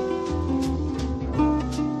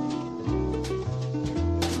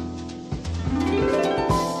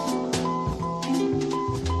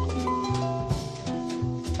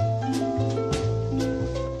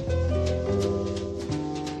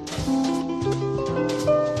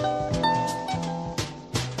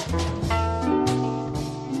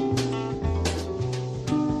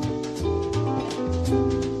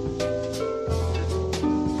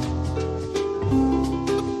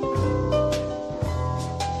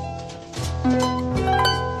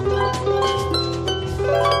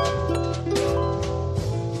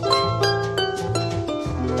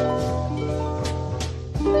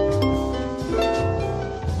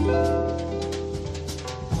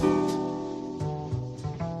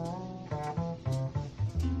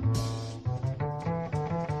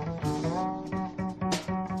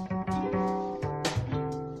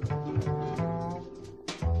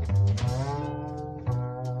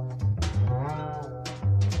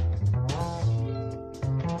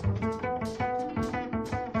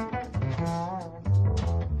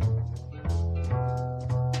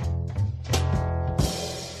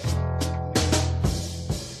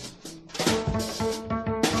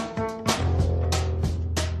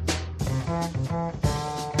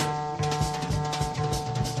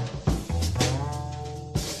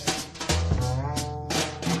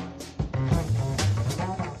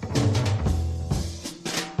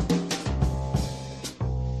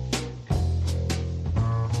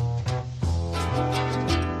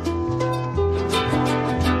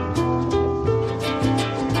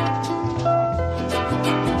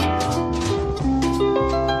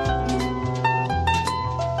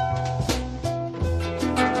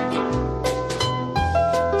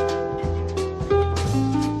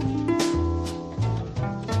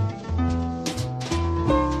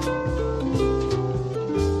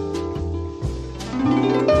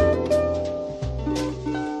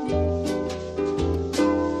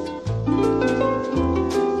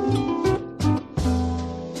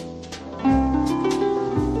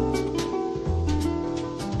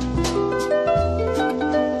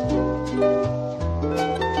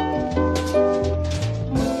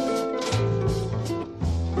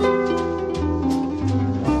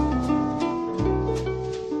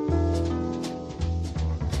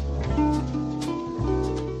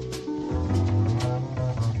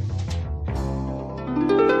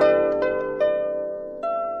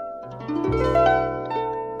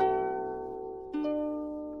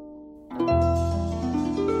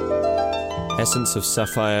 Essence of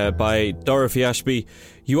Sapphire by Dorothy Ashby.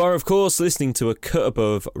 You are, of course, listening to A Cut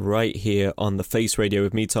Above right here on The Face Radio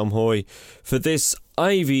with me, Tom Hoy, for this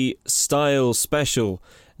Ivy Style special.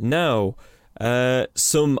 Now,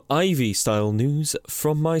 some Ivy Style news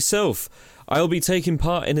from myself. I'll be taking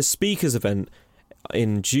part in a speakers event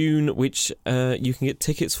in June, which you can get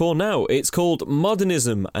tickets for now. It's called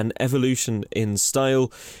Modernism and Evolution in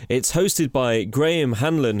Style. It's hosted by Graham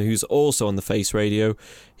Hanlon, who's also on The Face Radio.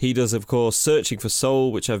 He does, of course, Searching for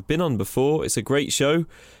Soul, which I've been on before. It's a great show.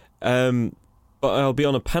 But I'll be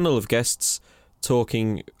on a panel of guests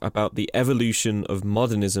talking about the evolution of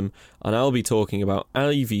modernism, and I'll be talking about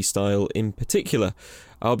Ivy Style in particular.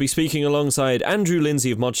 I'll be speaking alongside Andrew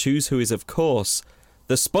Lindsay of Mod Shoes, who is, of course,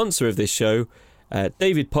 the sponsor of this show,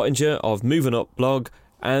 David Pottinger of Moving Up blog,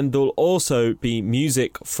 and there'll also be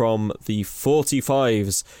music from the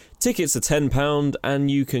 45s. Tickets are £10 and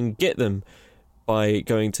you can get them by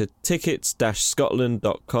going to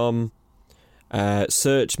tickets-scotland.com,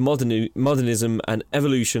 search Modernism and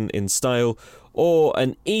Evolution in Style, or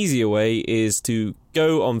an easier way is to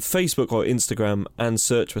go on Facebook or Instagram and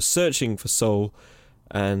search for Searching for Soul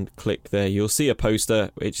and click there. You'll see a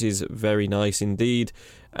poster, which is very nice indeed,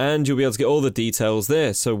 and you'll be able to get all the details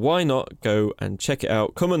there. So why not go and check it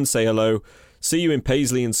out? Come and say hello. See you in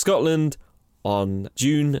Paisley in Scotland on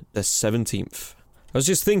June the 17th. I was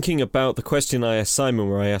just thinking about the question I asked Simon,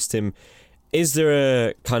 where I asked him, is there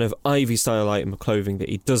a kind of Ivy style item of clothing that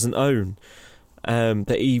he doesn't own,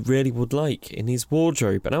 that he really would like in his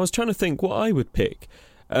wardrobe? And I was trying to think what I would pick.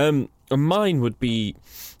 And mine would be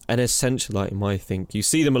an essential item, I think. You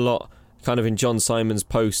see them a lot kind of in John Simon's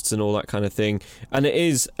posts and all that kind of thing, and it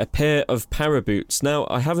is a pair of para boots. Now,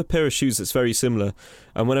 I have a pair of shoes that's very similar,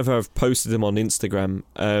 and whenever I've posted them on Instagram,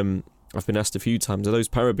 I've been asked a few times, are those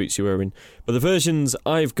para boots you're wearing? But the versions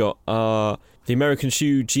I've got are the American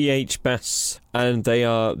shoe GH Bass, and they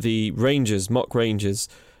are the Rangers, Mock Rangers.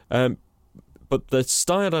 But the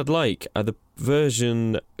style I'd like are the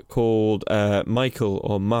version called Michael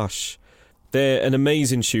or Mash. They're an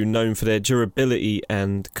amazing shoe, known for their durability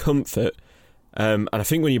and comfort. And I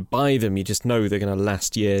think when you buy them, you just know they're going to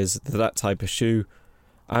last years. They're that type of shoe.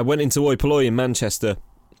 I went into Oi Polloi in Manchester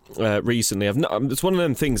recently. It's one of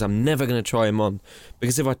them things I'm never going to try them on,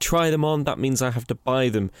 because if I try them on, that means I have to buy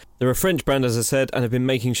them. They're a French brand, as I said, and have been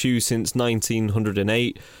making shoes since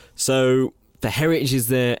 1908. So the heritage is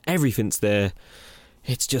there, everything's there.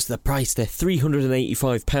 It's just the price. They're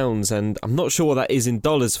 £385, and I'm not sure what that is in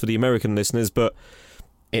dollars for the American listeners, but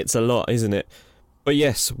it's a lot, isn't it? But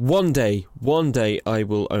yes, one day I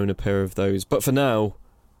will own a pair of those. But for now,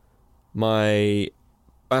 my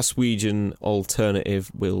Baswegian alternative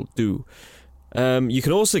will do. You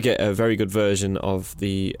can also get a very good version of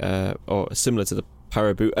the, or similar to the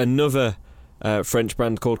para boot, another French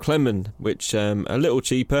brand called Clement, which a little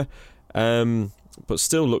cheaper, but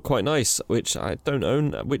still look quite nice, which I don't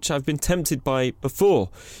own, which I've been tempted by before,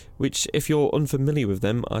 which, if you're unfamiliar with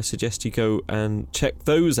them, I suggest you go and check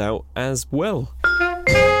those out as well.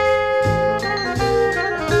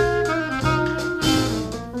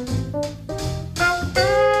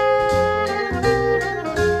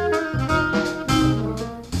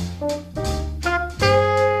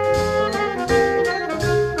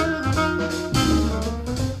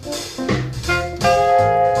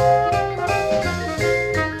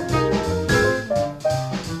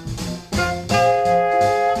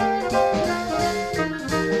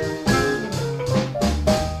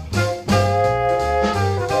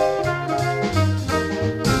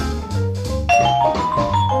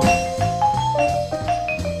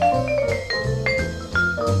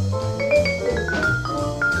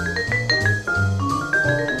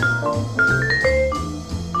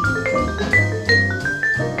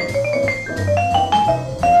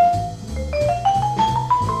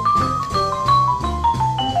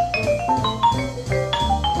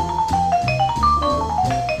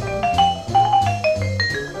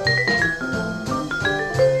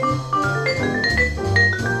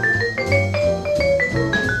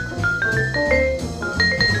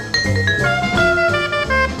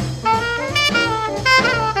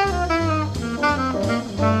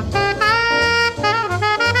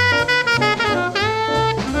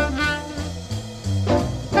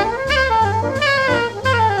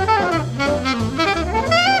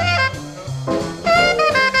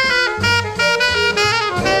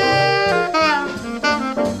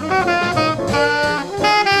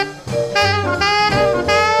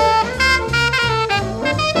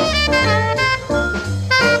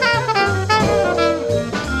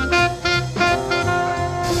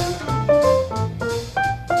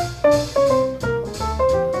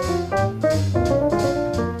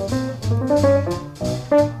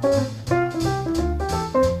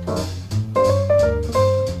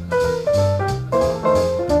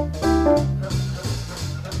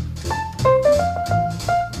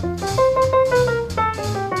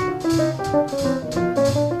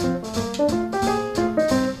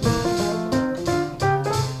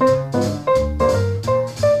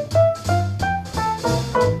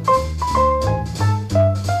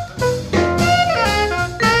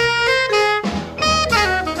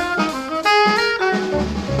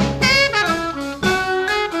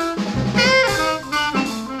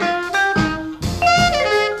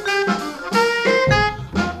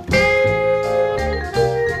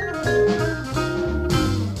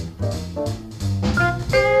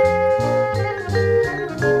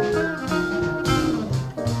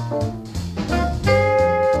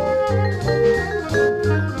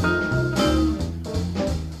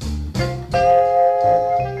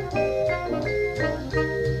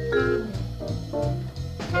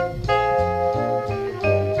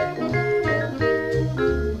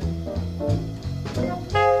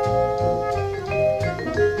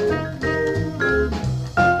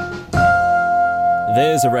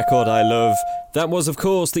 there's a record I love. That was, of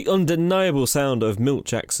course, the undeniable sound of Milt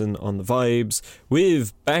Jackson on the Vibes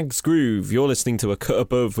with Bag's Groove. You're listening to A Cut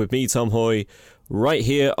Above with me, Tom Hoy, right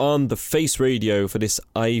here on the Face Radio for this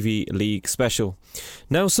Ivy League special.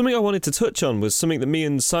 Now, something I wanted to touch on was something that me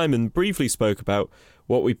and Simon briefly spoke about.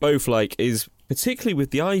 What we both like is, particularly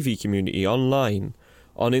with the Ivy community online,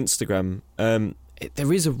 on Instagram,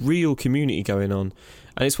 there is a real community going on.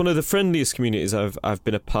 And it's one of the friendliest communities I've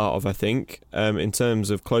been a part of, I think, in terms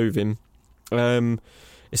of clothing. It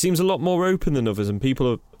seems a lot more open than others, and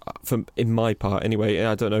people are, in my part anyway,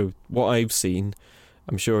 I don't know what I've seen.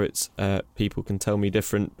 I'm sure it's people can tell me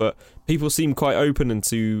different, but people seem quite open and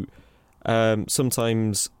to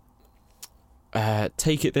sometimes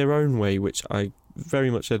take it their own way, which I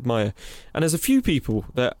very much admire. And there's a few people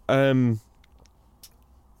that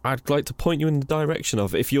I'd like to point you in the direction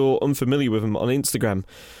of if you're unfamiliar with them on Instagram,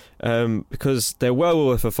 because they're well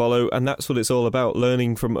worth a follow, and that's what it's all about,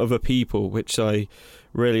 learning from other people, which I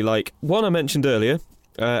really like. One I mentioned earlier,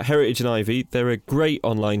 Heritage and Ivy. They're a great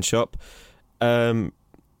online shop, just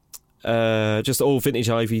all vintage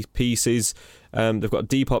Ivy pieces. They've got a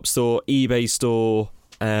Depop store, eBay store,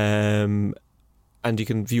 and you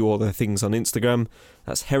can view all their things on Instagram.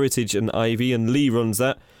 That's Heritage and Ivy, and Lee runs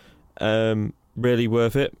that. Really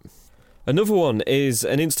worth it. Another one is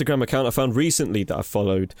an Instagram account I found recently that I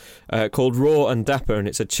followed, called Raw and Dapper, and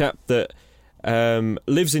it's a chap that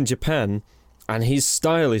lives in Japan, and his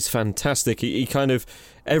style is fantastic. He kind of,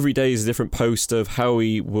 every day is a different post of how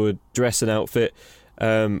he would dress an outfit,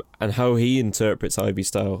 and how he interprets Ivy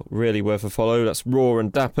style. Really worth a follow. That's Raw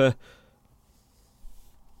and Dapper.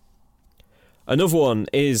 Another one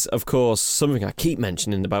is, of course, something I keep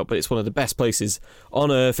mentioning about, but it's one of the best places on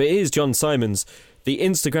earth. It is John Simons. The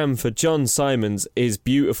Instagram for John Simons is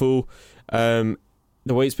beautiful. The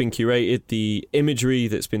way it's been curated, the imagery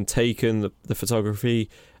that's been taken, the photography,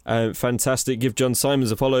 fantastic. Give John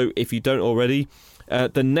Simons a follow if you don't already.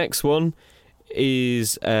 The next one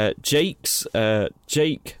is Jake's.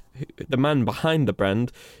 Jake, the man behind the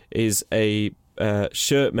brand, is a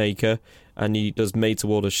shirt maker, and he does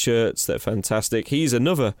made-to-order shirts that are fantastic. He's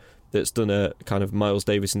another that's done a kind of Miles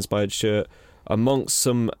Davis-inspired shirt, amongst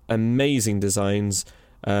some amazing designs.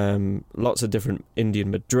 Lots of different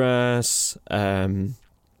Indian Madras, camp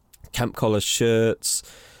collar shirts,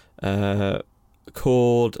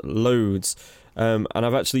 cord, loads. And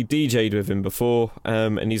I've actually DJ'd with him before,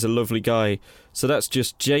 and he's a lovely guy. So that's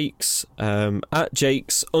just Jake's, at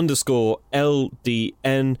Jakes_LDN,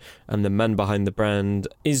 and the man behind the brand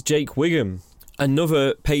is Jake Wiggum.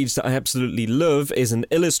 Another page that I absolutely love is an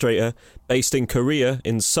illustrator based in Korea,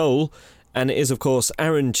 in Seoul, and it is, of course,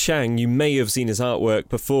 Aaron Chang. You may have seen his artwork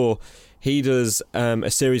before. He does a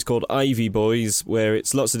series called Ivy Boys, where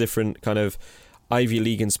it's lots of different kind of Ivy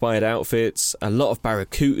League inspired outfits, a lot of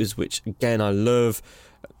Barracudas, which again I love.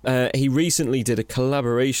 He recently did a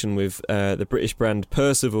collaboration with the British brand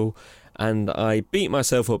Percival, and I beat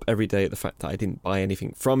myself up every day at the fact that I didn't buy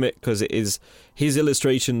anything from it, because his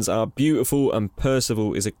illustrations are beautiful, and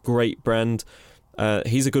Percival is a great brand.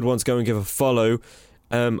 He's a good one to go and give a follow.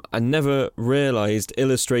 I never realised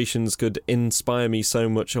illustrations could inspire me so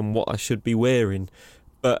much on what I should be wearing,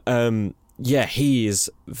 but yeah, he is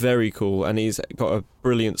very cool, and he's got a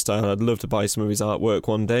brilliant style. I'd love to buy some of his artwork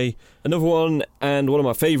one day. Another one, and one of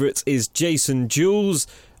my favourites, is Jason Jules,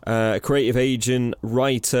 a creative agent,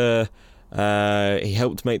 writer. He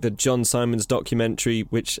helped make the John Simons documentary,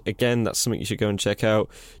 which, again, that's something you should go and check out.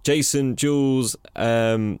 Jason Jules,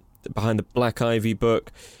 behind the Black Ivy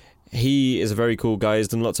book. He is a very cool guy. He's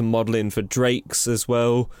done lots of modelling for Drake's as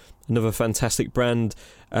well. Another fantastic brand.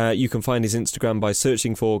 You can find his Instagram by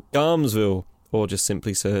searching for Garmsville, or just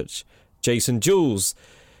simply search Jason Jules.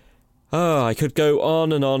 I could go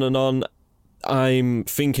on and on and on. I'm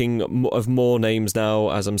thinking of more names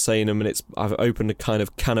now as I'm saying them, and I've opened a kind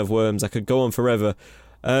of can of worms. I could go on forever.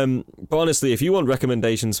 But honestly, if you want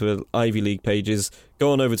recommendations for Ivy League pages,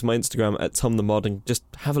 go on over to my Instagram at Tom the Mod and just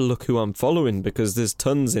have a look who I'm following, because there's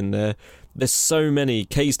tons in there. There's so many.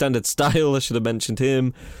 K Standard Style, I should have mentioned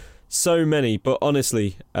him. So many, but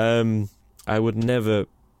honestly, I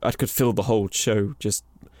could fill the whole show just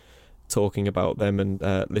talking about them and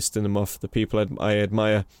listing them off, the people I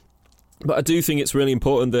admire. But I do think it's really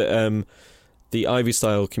important that the Ivy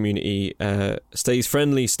style community stays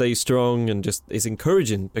friendly, stays strong, and just is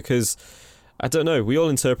encouraging, because I don't know, we all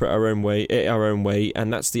interpret our own way,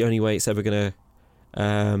 and that's the only way it's ever going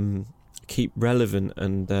to keep relevant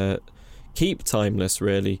and keep timeless,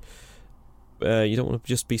 really. You don't want to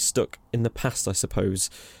just be stuck in the past, I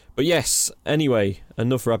suppose. But yes, anyway,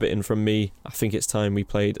 enough rabbiting from me. I think it's time we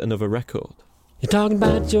played another record. You're talking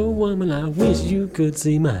about your woman, I wish you could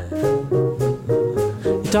see mine.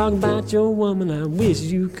 You're talking about your woman, I wish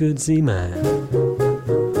you could see mine.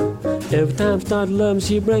 Every time I start loving,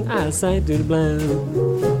 she bring eyesight to the blind.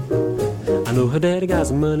 I know her daddy got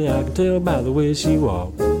some money, I can tell by the way she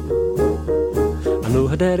walk. I know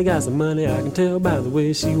her daddy got some money, I can tell by the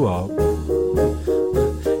way she walk.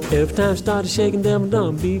 Every time she started shaking, them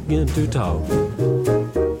dumb begin to talk.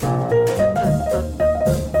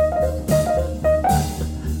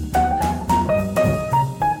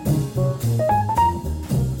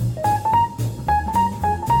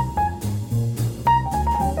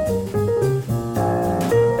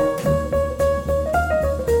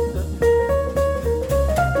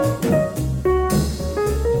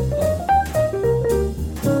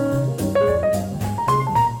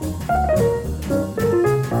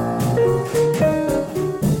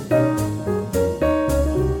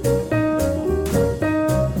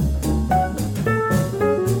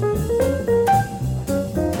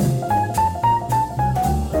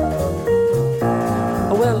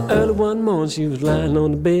 She was lying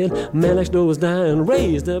on the bed, a man next door was dying,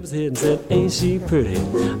 raised up his head and said, ain't she pretty?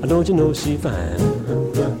 Don't you know she fine?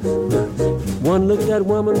 One look at that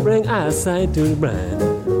woman bring eyesight to the bride.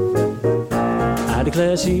 I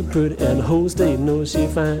declare she pretty and the whole state knows she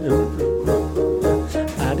fine.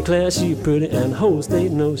 I declare she pretty and the whole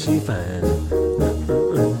state knows she fine.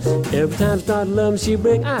 Every time she started loving, she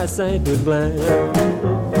bring eyesight to the blind.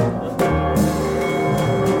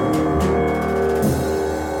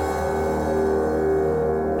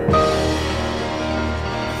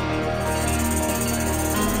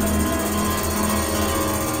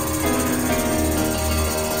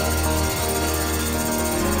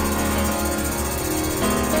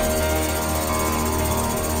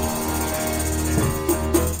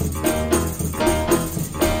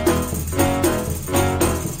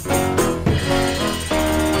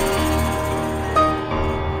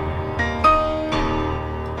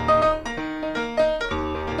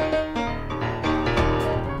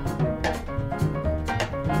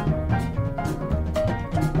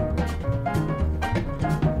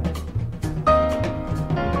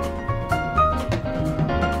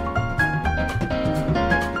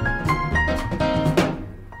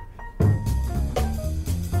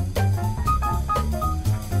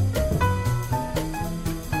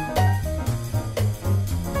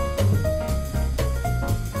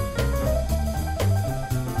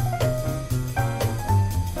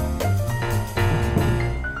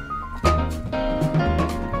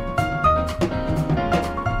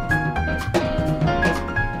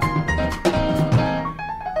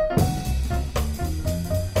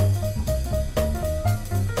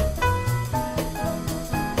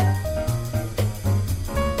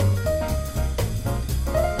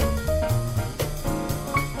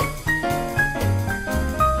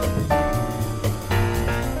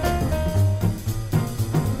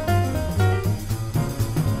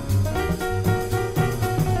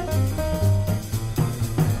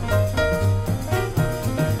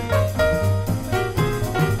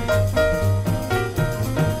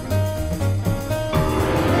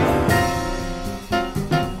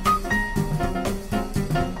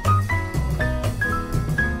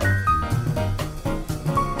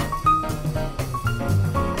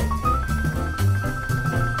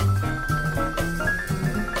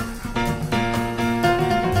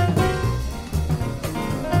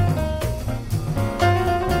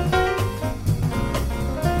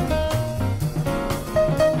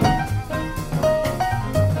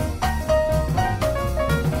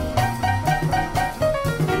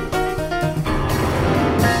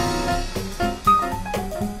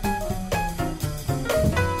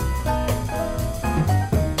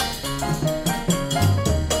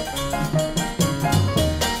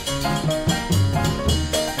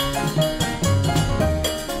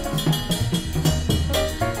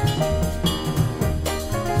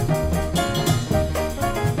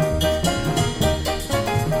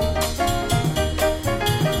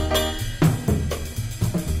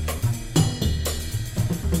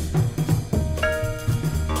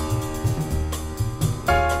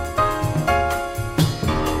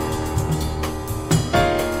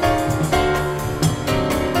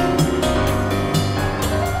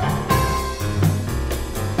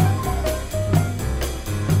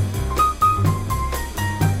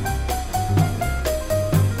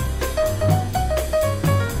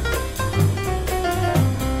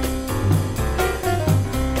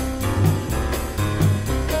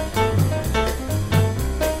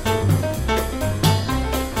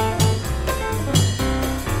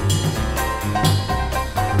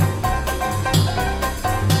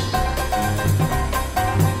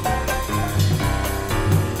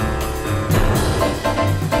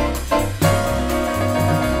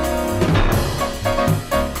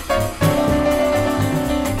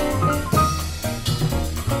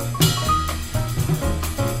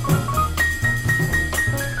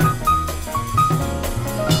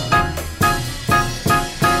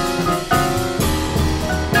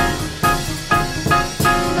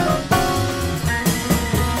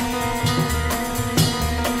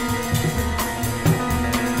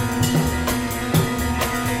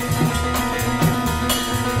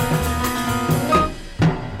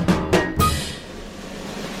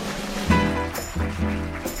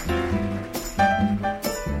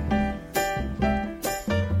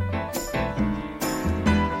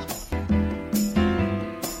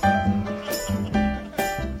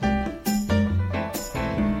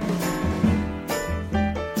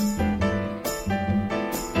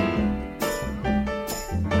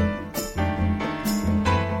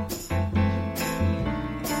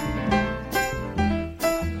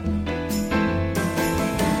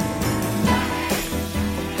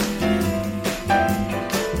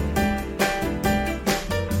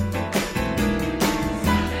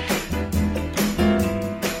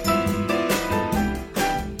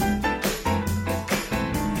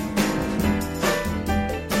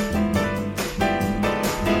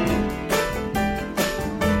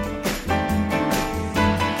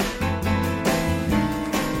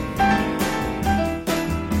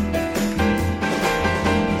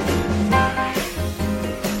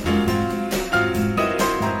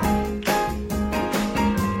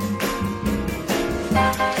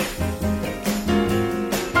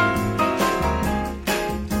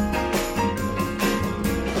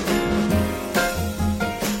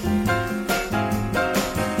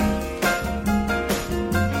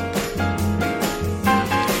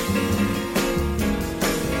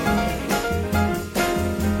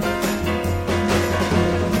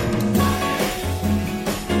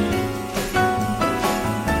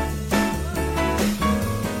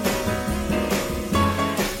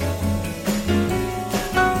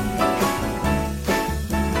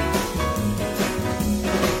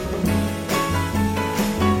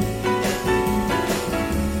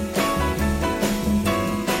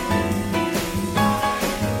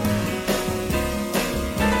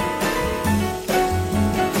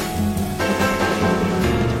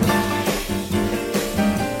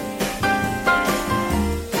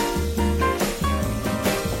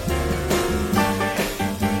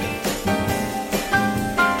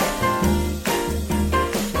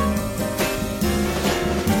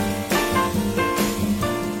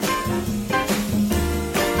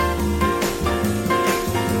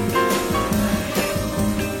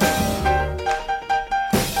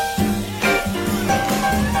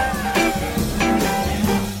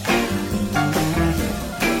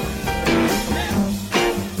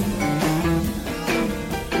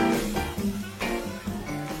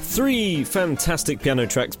 3 fantastic piano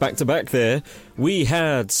tracks back to back there. We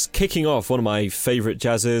had, kicking off, one of my favourite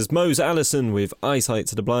jazzers, Mose Allison with Eyesight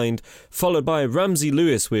to the Blind, followed by Ramsey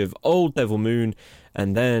Lewis with Old Devil Moon,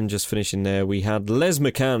 and then just finishing there we had Les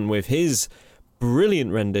McCann with his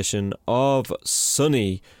brilliant rendition of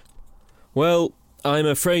Sunny. Well, I'm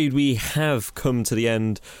afraid we have come to the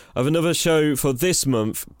end of another show for this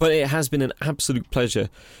month, but it has been an absolute pleasure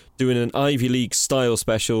doing an Ivy League style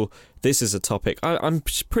special. This is a topic, I'm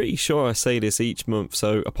pretty sure I say this each month,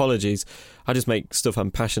 so apologies. I just make stuff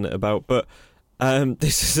I'm passionate about, but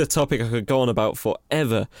this is a topic I could go on about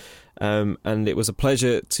forever, and it was a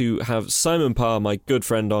pleasure to have Simon Parr, my good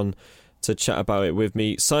friend, on to chat about it with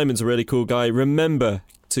me. Simon's a really cool guy. Remember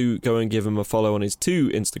to go and give him a follow on his 2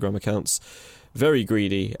 Instagram accounts. Very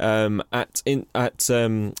greedy. At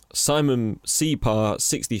Simon C. Parr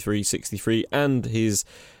 6363 and his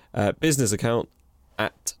business account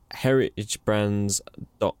at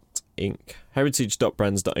heritage.brands.inc.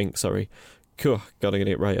 Heritage.brands.inc, sorry. Cool, gotta get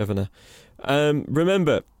it right, haven't I?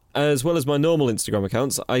 Remember, as well as my normal Instagram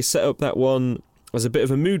accounts, I set up that one as a bit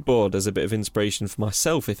of a mood board, as a bit of inspiration for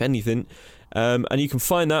myself, if anything. And you can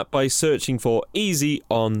find that by searching for Easy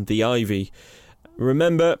on the Ivy.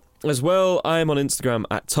 Remember, as well, I am on Instagram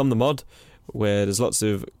at Tom the Mod, where there's lots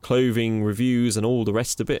of clothing reviews and all the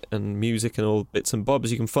rest of it, and music and all bits and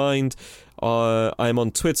bobs you can find. I am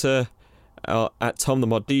on Twitter at Tom the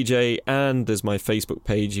Mod DJ, and there's my Facebook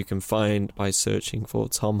page you can find by searching for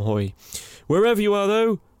Tom Hoy. Wherever you are,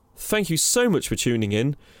 though, thank you so much for tuning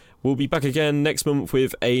in. We'll be back again next month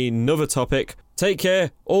with another topic. Take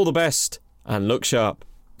care, all the best, and look sharp.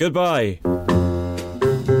 Goodbye.